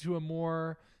have come to a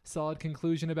more solid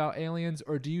conclusion about aliens,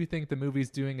 or do you think the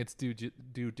movie's doing its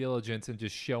due diligence and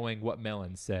just showing what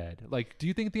Mellon said? Like, do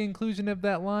you think the inclusion of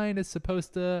that line is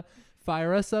supposed to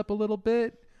fire us up a little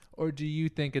bit, or do you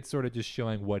think it's sort of just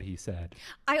showing what he said?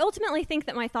 I ultimately think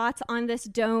that my thoughts on this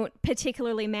don't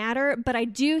particularly matter, but I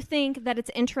do think that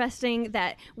it's interesting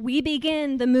that we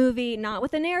begin the movie not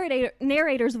with the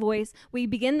narrator's voice. We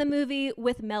begin the movie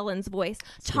with Mellon's voice,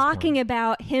 talking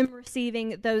about him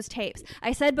receiving those tapes.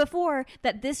 I said before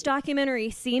that this documentary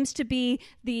seems to be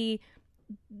the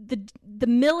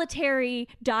military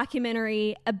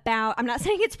documentary about, I'm not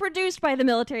saying it's produced by the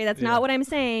military, that's not what I'm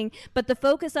saying, but the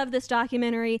focus of this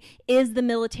documentary is the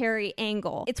military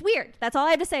angle. It's weird. That's all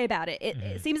I have to say about it.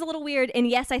 It seems a little weird, and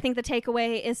yes, I think the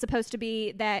takeaway is supposed to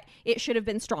be that it should have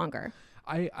been stronger.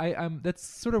 I'm that's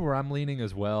sort of where I'm leaning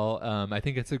as well. I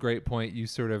think it's a great point, you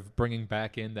sort of bringing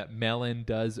back in that Mellon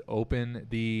does open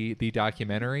the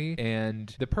documentary,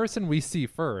 and the person we see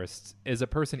first is a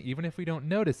person, even if we don't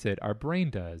notice it, our brain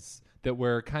does, that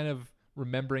we're kind of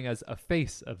remembering as a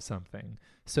face of something.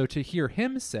 So to hear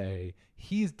him say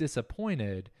he's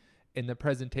disappointed in the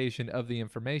presentation of the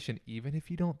information, even if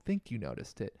you don't think you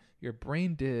noticed it, your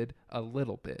brain did a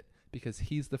little bit, because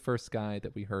he's the first guy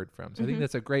that we heard from. So I think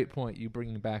that's a great point, you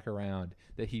bringing back around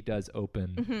that he does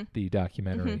open the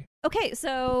documentary. Okay,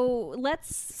 so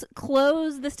let's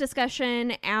close this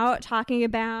discussion out talking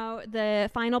about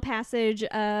the final passage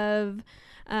of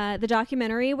the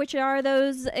documentary, which are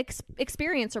those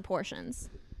experiencer portions.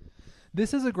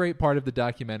 This is a great part of the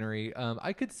documentary.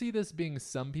 I could see this being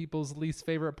some people's least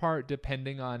favorite part,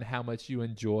 depending on how much you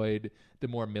enjoyed the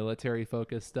more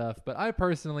military-focused stuff. But I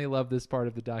personally love this part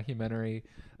of the documentary.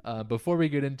 Before we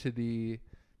get into the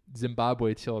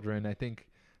Zimbabwe children, I think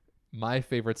my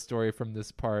favorite story from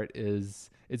this part is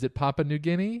it Papua New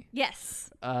Guinea? Yes.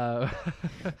 And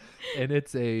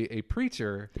it's a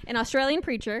preacher. An Australian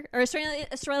preacher, or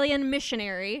Australian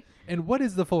missionary. And what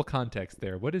is the full context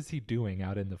there? What is he doing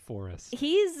out in the forest?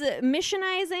 He's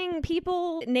missionizing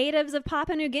people, natives of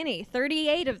Papua New Guinea,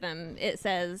 38 of them, it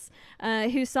says,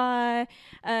 who saw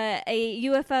a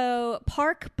UFO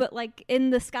park, but like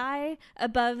in the sky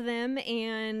above them,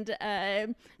 and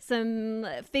some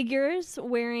figures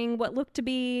wearing what looked to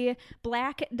be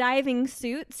black diving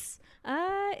suits.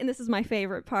 And this is my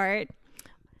favorite part.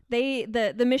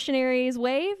 The missionaries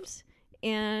waved,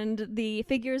 and the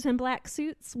figures in black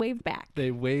suits waved back.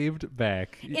 They waved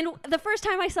back. And the first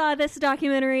time I saw this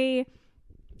documentary,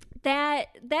 that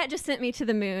just sent me to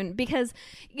the moon, because,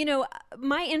 you know,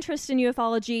 my interest in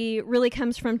ufology really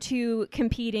comes from two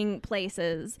competing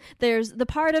places. There's the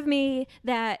part of me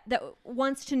that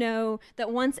wants to know,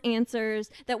 that wants answers,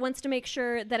 that wants to make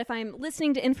sure that if I'm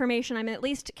listening to information, I'm at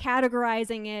least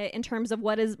categorizing it in terms of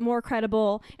what is more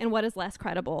credible and what is less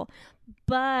credible.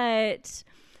 But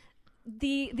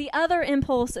the other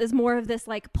impulse is more of this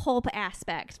like pulp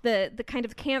aspect, the kind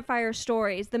of campfire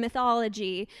stories, the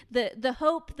mythology, the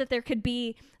hope that there could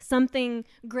be something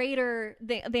greater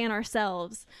than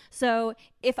ourselves. So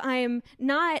if I'm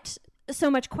not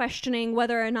so much questioning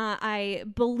whether or not I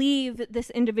believe this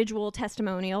individual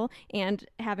testimonial, and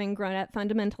having grown up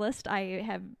fundamentalist, I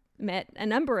have met a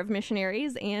number of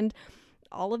missionaries, and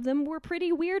all of them were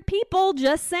pretty weird people.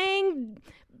 Just saying,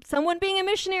 someone being a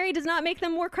missionary does not make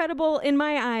them more credible in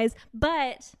my eyes,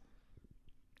 but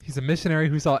he's a missionary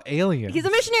who saw aliens. He's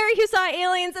a missionary who saw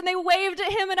aliens, and they waved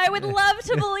at him, and I would love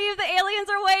to believe the aliens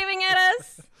are waving at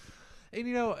us. And,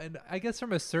 you know, and I guess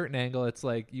from a certain angle, it's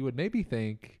like you would maybe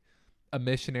think a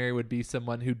missionary would be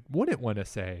someone who wouldn't want to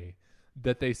say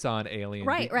that they saw an alien.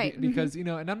 Right. Because, you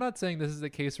know, and I'm not saying this is the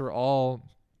case for all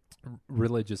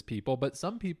religious people, but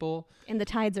some people, and the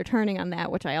tides are turning on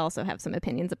that, which I also have some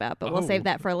opinions about, but we'll save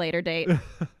that for a later date.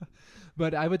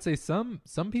 But I would say some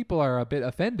people are a bit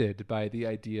offended by the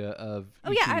idea of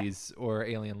ETs or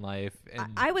alien life.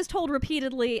 And I was told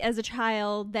repeatedly as a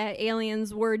child that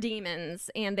aliens were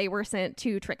demons and they were sent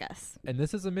to trick us. And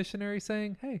this is a missionary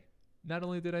saying, hey, not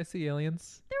only did I see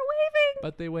aliens, they're waving,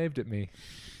 but they waved at me.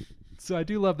 So I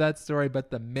do love that story, but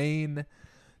the main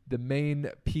the main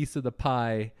piece of the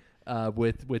pie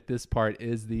with this part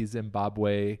is the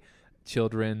Zimbabwe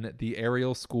children, the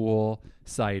Ariel school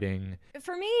sighting.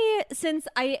 For me, since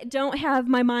I don't have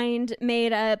my mind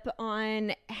made up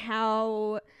on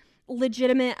how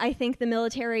legitimate I think the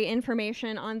military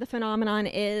information on the phenomenon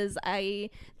is, I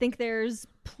think there's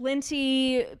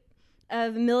plenty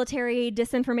of military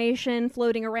disinformation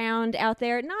floating around out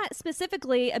there, not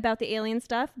specifically about the alien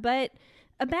stuff, but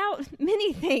about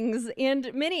many things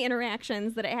and many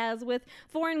interactions that it has with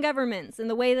foreign governments and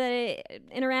the way that it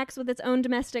interacts with its own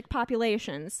domestic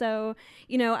population. So,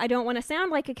 I don't want to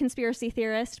sound like a conspiracy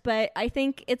theorist, but I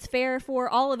think it's fair for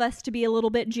all of us to be a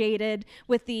little bit jaded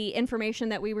with the information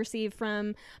that we receive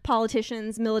from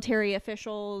politicians, military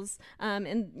officials,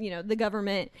 and, the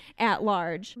government at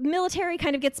large. Military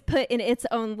kind of gets put in its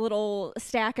own little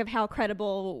stack of how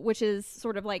credible, which is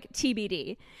sort of like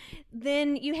TBD.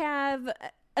 Then you have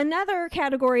another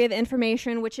category of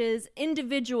information, which is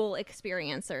individual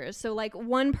experiencers. So like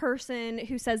one person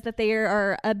who says that they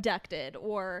are abducted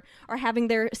or are having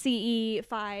their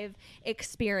CE5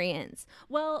 experience.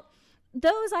 Well,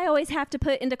 those I always have to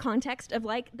put into context of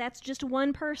like, that's just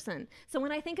one person. So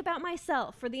when I think about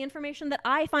myself, for the information that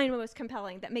I find most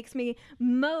compelling, that makes me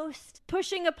most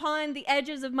pushing upon the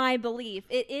edges of my belief,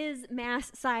 it is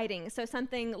mass sightings. So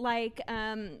something like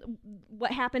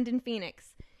what happened in Phoenix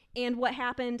and what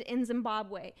happened in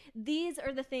Zimbabwe. These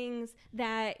are the things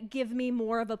that give me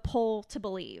more of a pull to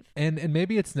believe. And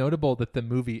maybe it's notable that the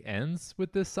movie ends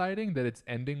with this sighting, that it's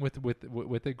ending with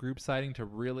a group sighting to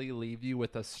really leave you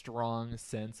with a strong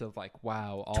sense of like,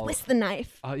 wow, twist the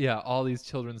knife. All these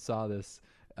children saw this.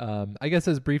 I guess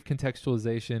as brief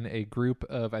contextualization, a group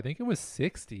of, I think it was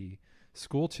 60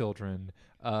 school children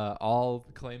all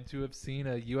claim to have seen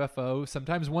a UFO,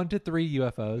 sometimes 1 to 3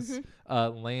 UFOs,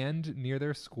 land near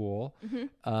their school.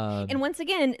 And once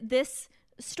again, this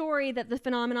story that the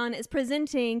phenomenon is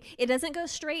presenting, it doesn't go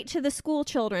straight to the school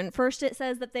children. First, it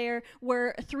says that there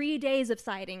were 3 days of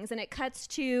sightings, and it cuts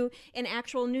to an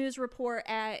actual news report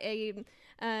at a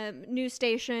news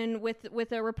station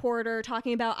with a reporter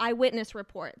talking about eyewitness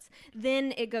reports.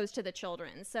 Then it goes to the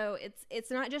children. So it's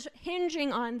not just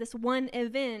hinging on this one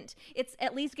event. It's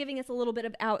at least giving us a little bit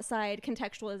of outside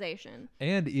contextualization.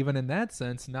 And even in that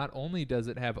sense, not only does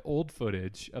it have old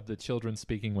footage of the children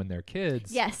speaking when they're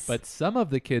kids, yes, but some of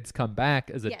the kids come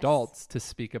back as adults to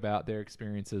speak about their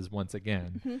experiences once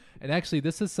again. And actually,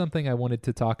 this is something I wanted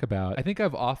to talk about. I think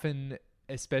I've often,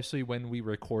 especially when we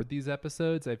record these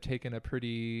episodes, I've taken a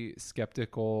pretty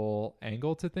skeptical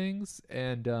angle to things.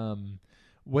 And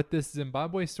what this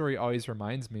Zimbabwe story always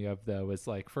reminds me of, though, is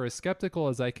like, for as skeptical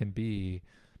as I can be,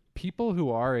 people who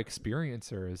are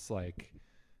experiencers, like,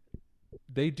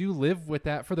 they do live with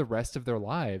that for the rest of their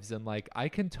lives. And like, I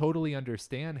can totally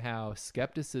understand how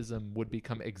skepticism would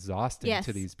become exhausting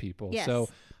to these people. Yes. So,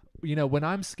 when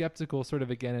I'm skeptical sort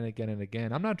of again and again and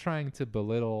again, I'm not trying to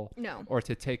belittle or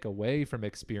to take away from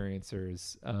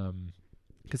experiencers,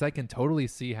 because I can totally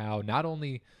see how not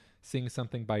only seeing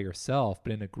something by yourself,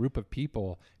 but in a group of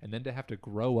people, and then to have to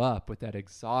grow up with that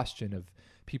exhaustion of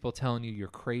people telling you you're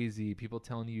crazy, people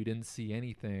telling you didn't see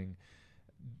anything,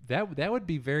 that would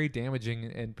be very damaging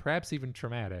and perhaps even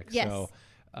traumatic. Yes. So,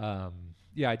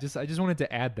 I just wanted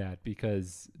to add that,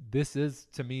 because this is,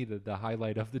 to me, the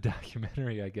highlight of the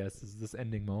documentary, I guess, is this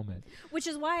ending moment. Which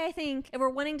is why I think if we're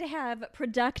wanting to have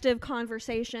productive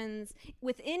conversations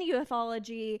within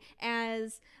ufology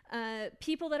as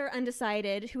people that are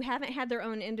undecided, who haven't had their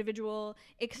own individual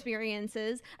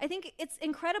experiences, I think it's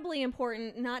incredibly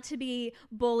important not to be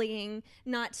bullying,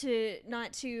 not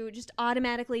to just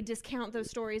automatically discount those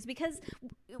stories, because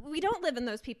we don't live in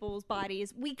those people's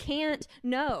bodies. We can't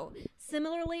know.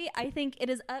 Similarly, I think it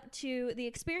is up to the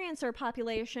experiencer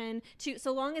population to,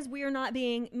 so long as we are not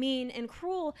being mean and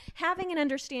cruel, having an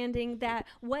understanding that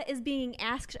what is being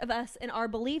asked of us in our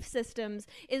belief systems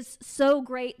is so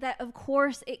great that, of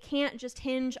course, it can't just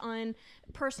hinge on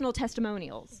personal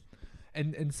testimonials.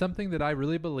 And something that I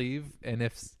really believe, and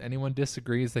if anyone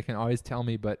disagrees, they can always tell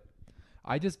me, but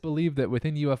I just believe that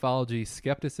within ufology,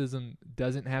 skepticism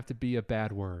doesn't have to be a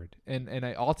bad word. And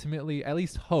I ultimately, at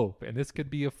least hope, and this could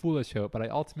be a foolish hope, but I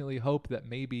ultimately hope that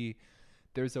maybe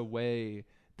there's a way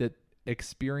that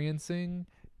experiencing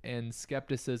and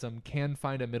skepticism can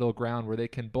find a middle ground where they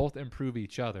can both improve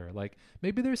each other. Like,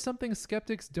 maybe there's something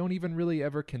skeptics don't even really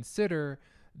ever consider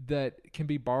that can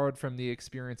be borrowed from the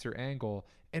experiencer angle.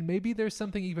 And maybe there's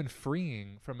something even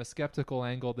freeing from a skeptical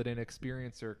angle that an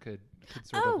experiencer could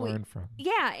sort of learn from.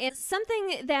 Yeah, it's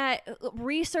something that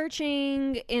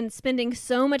researching and spending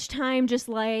so much time just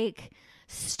like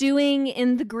stewing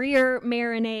in the Greer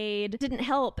marinade didn't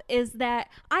help, is that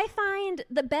I find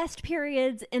the best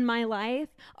periods in my life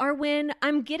are when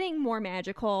I'm getting more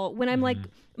magical, when I'm like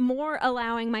more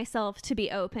allowing myself to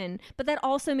be open. But that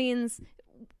also means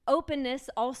openness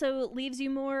also leaves you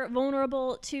more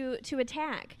vulnerable to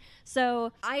attack.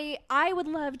 So I would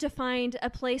love to find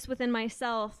a place within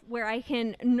myself where I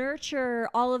can nurture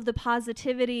all of the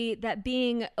positivity that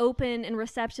being open and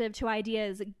receptive to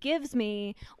ideas gives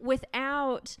me,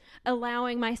 without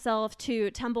allowing myself to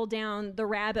tumble down the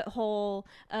rabbit hole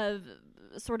of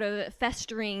sort of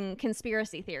festering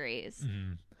conspiracy theories.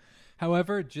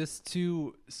 However, just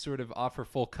to sort of offer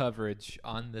full coverage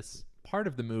on this part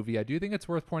of the movie, I do think it's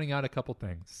worth pointing out a couple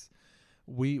things.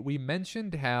 We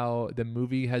mentioned how the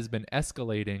movie has been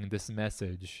escalating this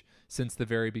message since the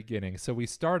very beginning. So we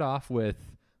start off with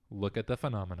look at the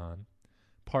phenomenon.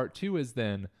 Part 2 is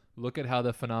then look at how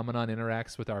the phenomenon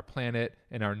interacts with our planet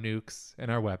and our nukes and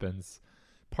our weapons.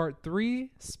 Part 3,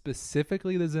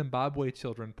 specifically the Zimbabwe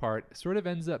children part, sort of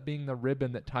ends up being the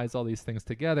ribbon that ties all these things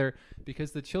together,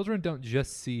 because the children don't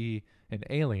just see an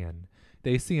alien.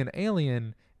 They see an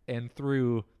alien, and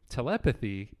through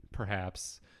telepathy,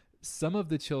 perhaps, some of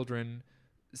the children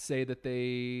say that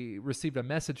they received a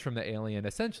message from the alien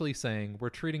essentially saying, we're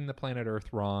treating the planet Earth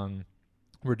wrong,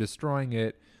 we're destroying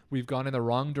it, we've gone in the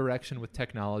wrong direction with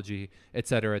technology, et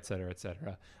cetera, et cetera, et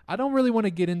cetera. I don't really want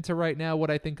to get into right now what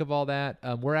I think of all that.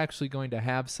 We're actually going to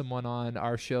have someone on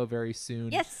our show very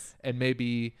soon. Yes. And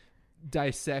maybe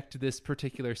dissect this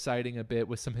particular sighting a bit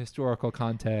with some historical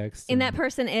context. And that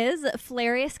person is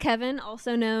Flarius Kevin,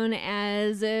 also known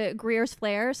as Greer's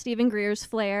Flare, Stephen Greer's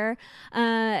Flare.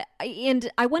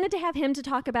 And I wanted to have him to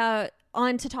talk about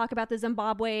the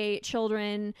Zimbabwe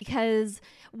children, because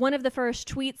one of the first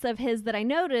tweets of his that I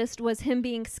noticed was him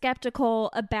being skeptical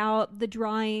about the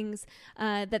drawings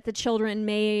that the children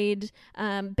made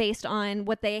based on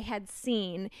what they had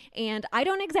seen. And I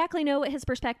don't exactly know what his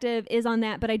perspective is on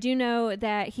that, but I do know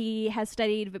that he has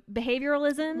studied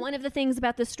behavioralism. One of the things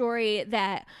about the story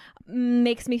that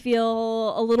makes me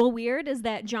feel a little weird is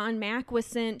that John Mack was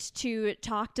sent to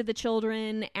talk to the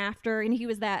children after, and he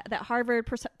was that Harvard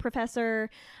professor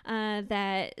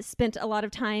that spent a lot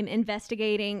of time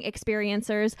investigating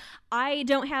experiencers. I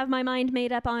don't have my mind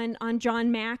made up on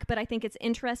John Mack, but I think it's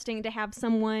interesting to have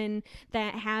someone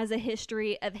that has a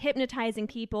history of hypnotizing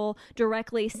people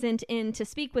directly sent in to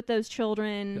speak with those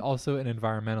children. Also an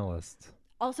environmentalist.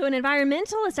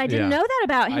 I didn't know that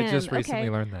about him. I just recently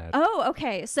learned that. Oh,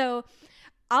 okay. So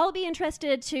I'll be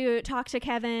interested to talk to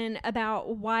Kevin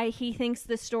about why he thinks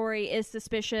this story is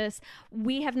suspicious.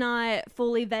 We have not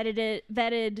fully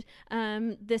vetted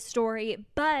this story,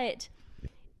 but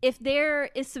if there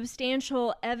is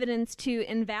substantial evidence to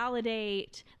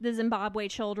invalidate the Zimbabwe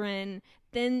children,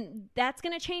 then that's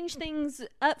going to change things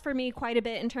up for me quite a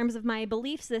bit in terms of my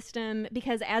belief system,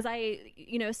 because as I,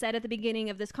 said at the beginning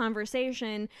of this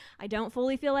conversation, I don't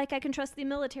fully feel like I can trust the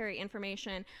military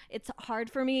information. It's hard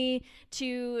for me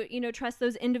to, trust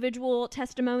those individual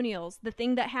testimonials. The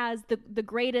thing that has the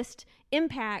greatest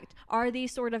impact are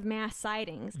these sort of mass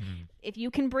sightings. Mm-hmm. If you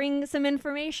can bring some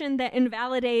information that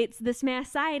invalidates this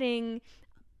mass sighting.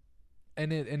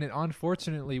 And it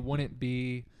unfortunately wouldn't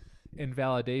be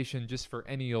invalidation just for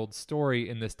any old story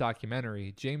in this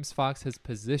documentary. James Fox has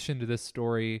positioned this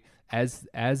story as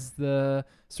the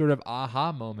sort of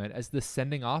aha moment, as the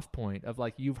sending off point of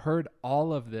like, you've heard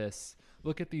all of this.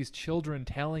 Look at these children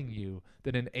telling you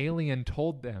that an alien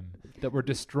told them that we're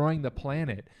destroying the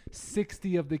planet.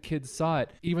 60 of the kids saw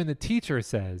it. Even the teacher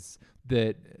says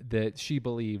that she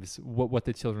believes what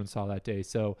the children saw that day.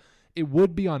 So it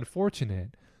would be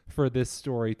unfortunate for this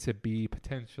story to be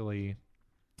potentially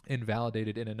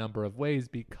invalidated in a number of ways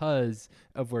because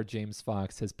of where James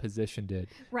Fox has positioned it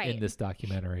in this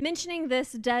documentary. Mentioning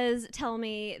this does tell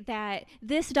me that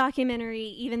this documentary,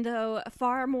 even though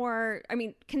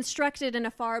constructed in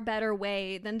a far better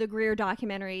way than the Greer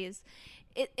documentaries,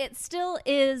 it still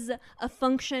is a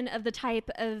function of the type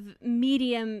of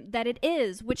medium that it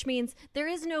is, which means there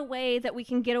is no way that we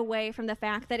can get away from the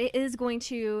fact that it is going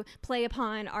to play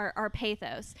upon our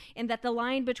pathos, and that the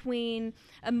line between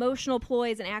emotional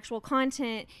ploys and actual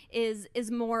content is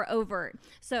more overt.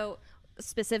 So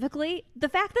specifically, the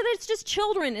fact that it's just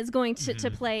children is going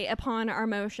to play upon our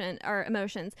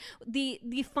emotions.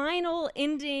 The final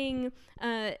ending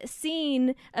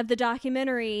scene of the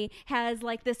documentary has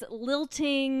like this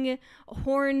lilting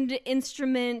horned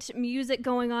instrument music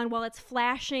going on while it's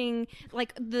flashing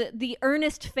like the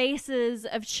earnest faces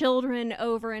of children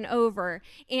over and over.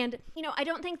 And I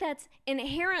don't think that's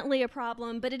inherently a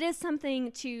problem, but it is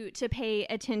something to pay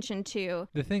attention to.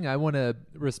 The thing I want to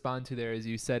respond to there is,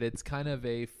 you said it's kind of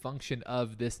a function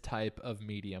of this type of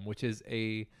medium, which is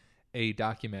a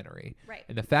documentary. Right.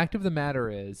 And the fact of the matter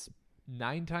is,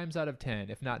 9 times out of 10,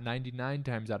 if not 99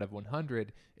 times out of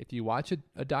 100, if you watch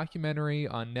a documentary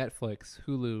on Netflix,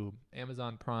 Hulu,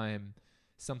 Amazon Prime,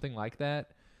 something like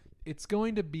that, it's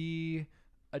going to be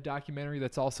a documentary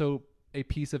that's also a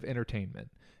piece of entertainment.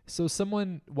 So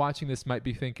someone watching this might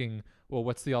be thinking, well,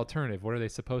 what's the alternative? What are they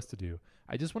supposed to do?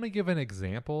 I just want to give an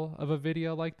example of a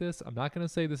video like this. I'm not going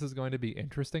to say this is going to be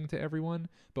interesting to everyone,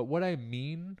 but what I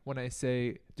mean when I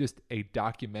say just a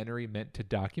documentary meant to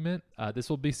document, this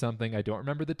will be something, I don't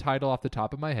remember the title off the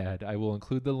top of my head. I will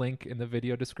include the link in the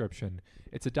video description.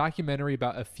 It's a documentary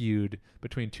about a feud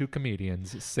between 2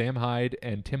 comedians, Sam Hyde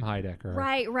and Tim Heidecker.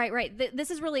 Right. This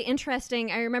is really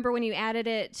interesting. I remember when you added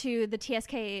it to the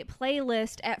TSK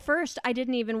playlist, at first I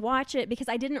didn't even watch it because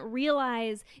I didn't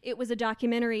realize it was a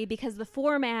documentary, because the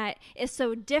format is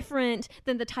so different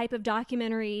than the type of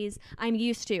documentaries I'm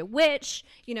used to, which,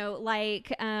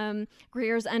 like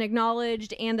Greer's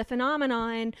Unacknowledged and The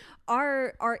Phenomenon,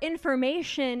 our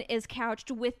information is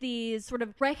couched with these sort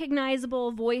of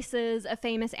recognizable voices of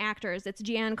famous actors. It's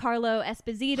Giancarlo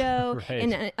Esposito Right.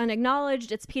 in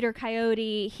Unacknowledged. It's Peter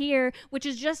Coyote here, which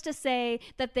is just to say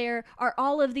that there are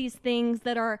all of these things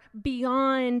that are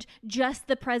beyond just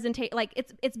the presentation. Like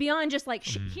it's beyond just like,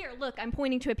 here, look, I'm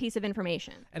pointing to a piece of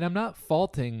information. And I'm not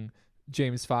faulting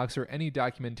James Fox or any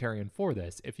documentarian for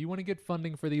this. If you want to get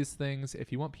funding for these things,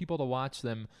 if you want people to watch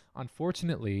them,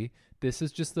 unfortunately, this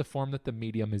is just the form that the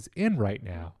medium is in right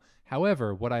now.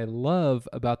 However, what I love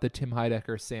about the Tim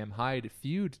Heidecker Sam Hyde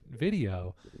feud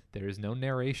video, there is no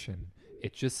narration.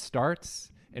 It just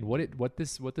starts, and what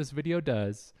this video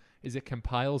does is it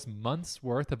compiles months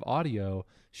worth of audio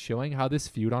showing how this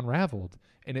feud unraveled,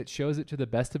 and it shows it to the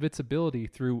best of its ability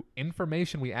through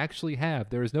information we actually have.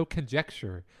 There is no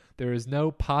conjecture. There is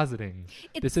no positing.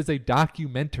 This is a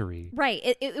documentary. Right.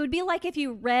 It would be like if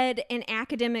you read an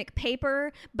academic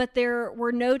paper, but there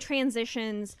were no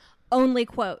transitions, only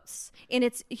quotes. And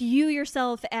it's you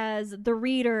yourself as the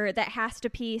reader that has to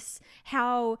piece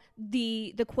how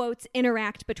the quotes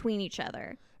interact between each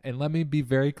other. And let me be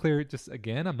very clear, just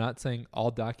again, I'm not saying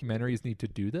all documentaries need to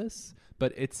do this,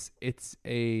 but it's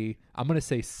a, I'm going to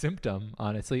say symptom,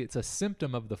 honestly. It's a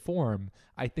symptom of the form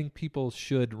I think people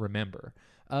should remember.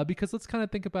 Because let's kind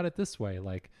of think about it this way,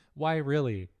 like, why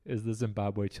really is the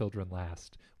Zimbabwe Children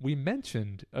last? We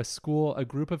mentioned a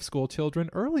group of school children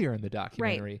earlier in the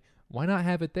documentary. Right. Why not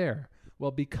have it there?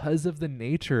 Well, because of the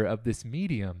nature of this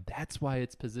medium, that's why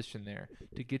it's positioned there,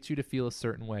 to get you to feel a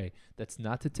certain way. That's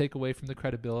not to take away from the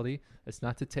credibility. That's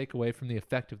not to take away from the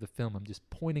effect of the film. I'm just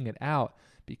pointing it out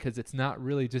because it's not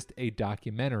really just a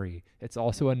documentary. It's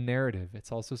also a narrative.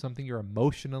 It's also something you're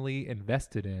emotionally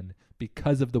invested in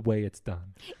because of the way it's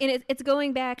done. And it's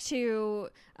going back to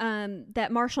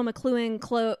that Marshall McLuhan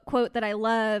quote that I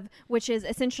love, which is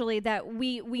essentially that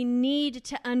we need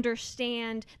to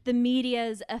understand the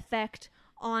media's effect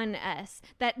on us,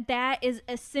 that is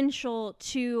essential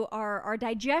to our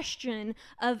digestion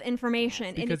of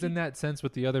information. Because in that sense,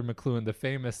 with the other McLuhan,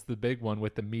 the big one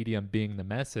with the medium being the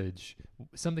message,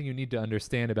 something you need to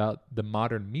understand about the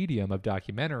modern medium of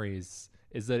documentaries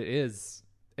is that it is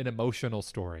an emotional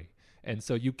story. And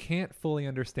so you can't fully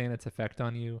understand its effect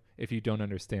on you if you don't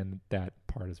understand that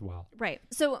part as well. Right.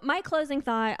 So my closing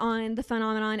thought on The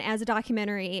Phenomenon as a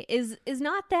documentary is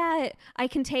not that I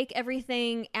can take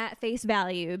everything at face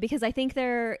value, because I think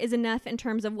there is enough in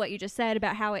terms of what you just said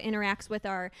about how it interacts with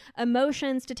our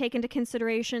emotions to take into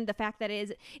consideration. The fact that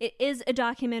it is a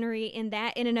documentary, and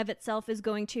that in and of itself is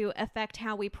going to affect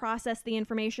how we process the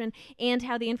information and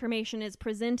how the information is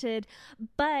presented.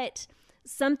 But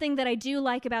something that I do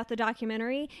like about the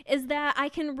documentary is that I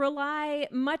can rely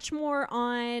much more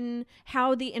on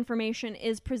how the information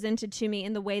is presented to me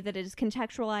in the way that it is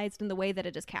contextualized and the way that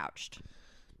it is couched.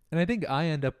 And I think I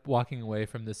end up walking away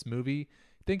from this movie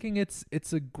thinking it's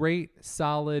a great,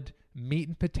 solid, meat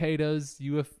and potatoes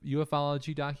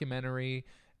ufology documentary.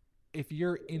 If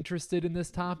you're interested in this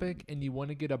topic and you want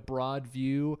to get a broad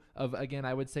view of, again,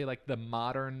 I would say like the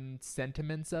modern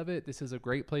sentiments of it, this is a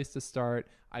great place to start.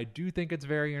 I do think it's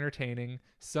very entertaining,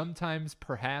 sometimes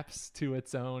perhaps to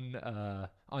its own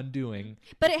undoing.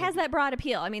 But it has that broad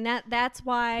appeal. I mean, that's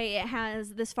why it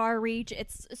has this far reach.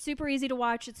 It's super easy to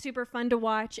watch. It's super fun to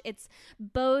watch. It's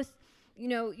both,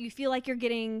 you feel like you're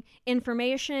getting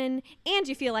information and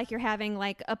you feel like you're having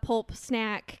like a pulp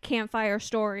snack, campfire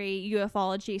story,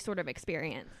 ufology sort of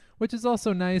experience. Which is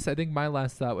also nice. I think my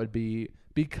last thought would be,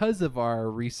 because of our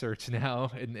research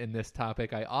now in this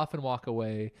topic, I often walk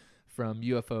away from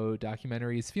UFO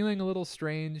documentaries feeling a little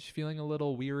strange, feeling a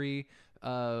little weary,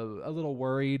 a little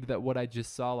worried that what I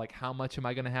just saw, like how much am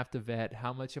I going to have to vet?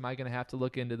 How much am I going to have to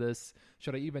look into this?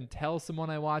 Should I even tell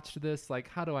someone I watched this? Like,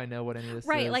 how do I know what any of this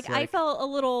Right. is? Like, I felt a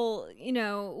little,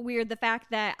 weird. The fact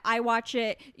that I watch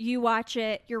it, you watch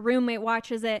it, your roommate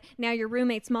watches it. Now your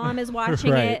roommate's mom is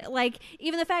watching Right. it. Like,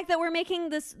 even the fact that we're making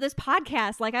this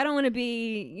podcast, like, I don't want to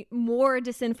be more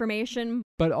disinformation.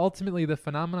 But ultimately, the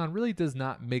phenomenon really does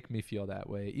not make me feel that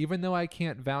way. Even though I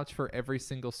can't vouch for every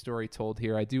single story told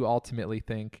here, I do ultimately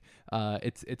think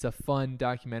it's a fun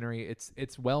documentary.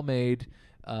 It's well made,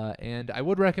 and I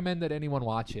would recommend that anyone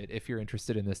watch it if you're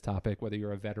interested in this topic, whether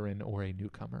you're a veteran or a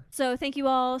newcomer. So thank you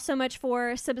all so much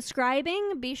for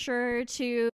subscribing. Be sure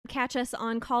to catch us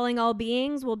on Calling All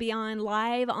Beings. We'll be on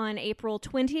live on April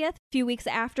 20th. A few weeks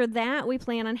after that, we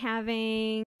plan on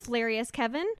having Hilarious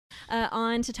Kevin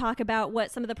on to talk about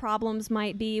what some of the problems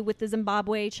might be with the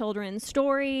Zimbabwe children's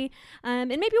story. And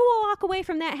maybe we'll walk away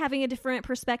from that having a different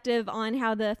perspective on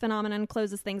how the phenomenon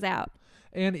closes things out.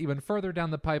 And even further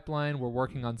down the pipeline, we're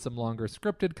working on some longer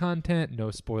scripted content.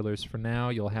 No spoilers for now.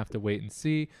 You'll have to wait and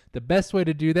see. The best way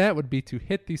to do that would be to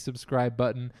hit the subscribe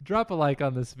button, drop a like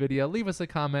on this video, leave us a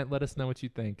comment, let us know what you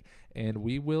think, and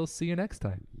we will see you next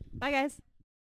time. Bye, guys.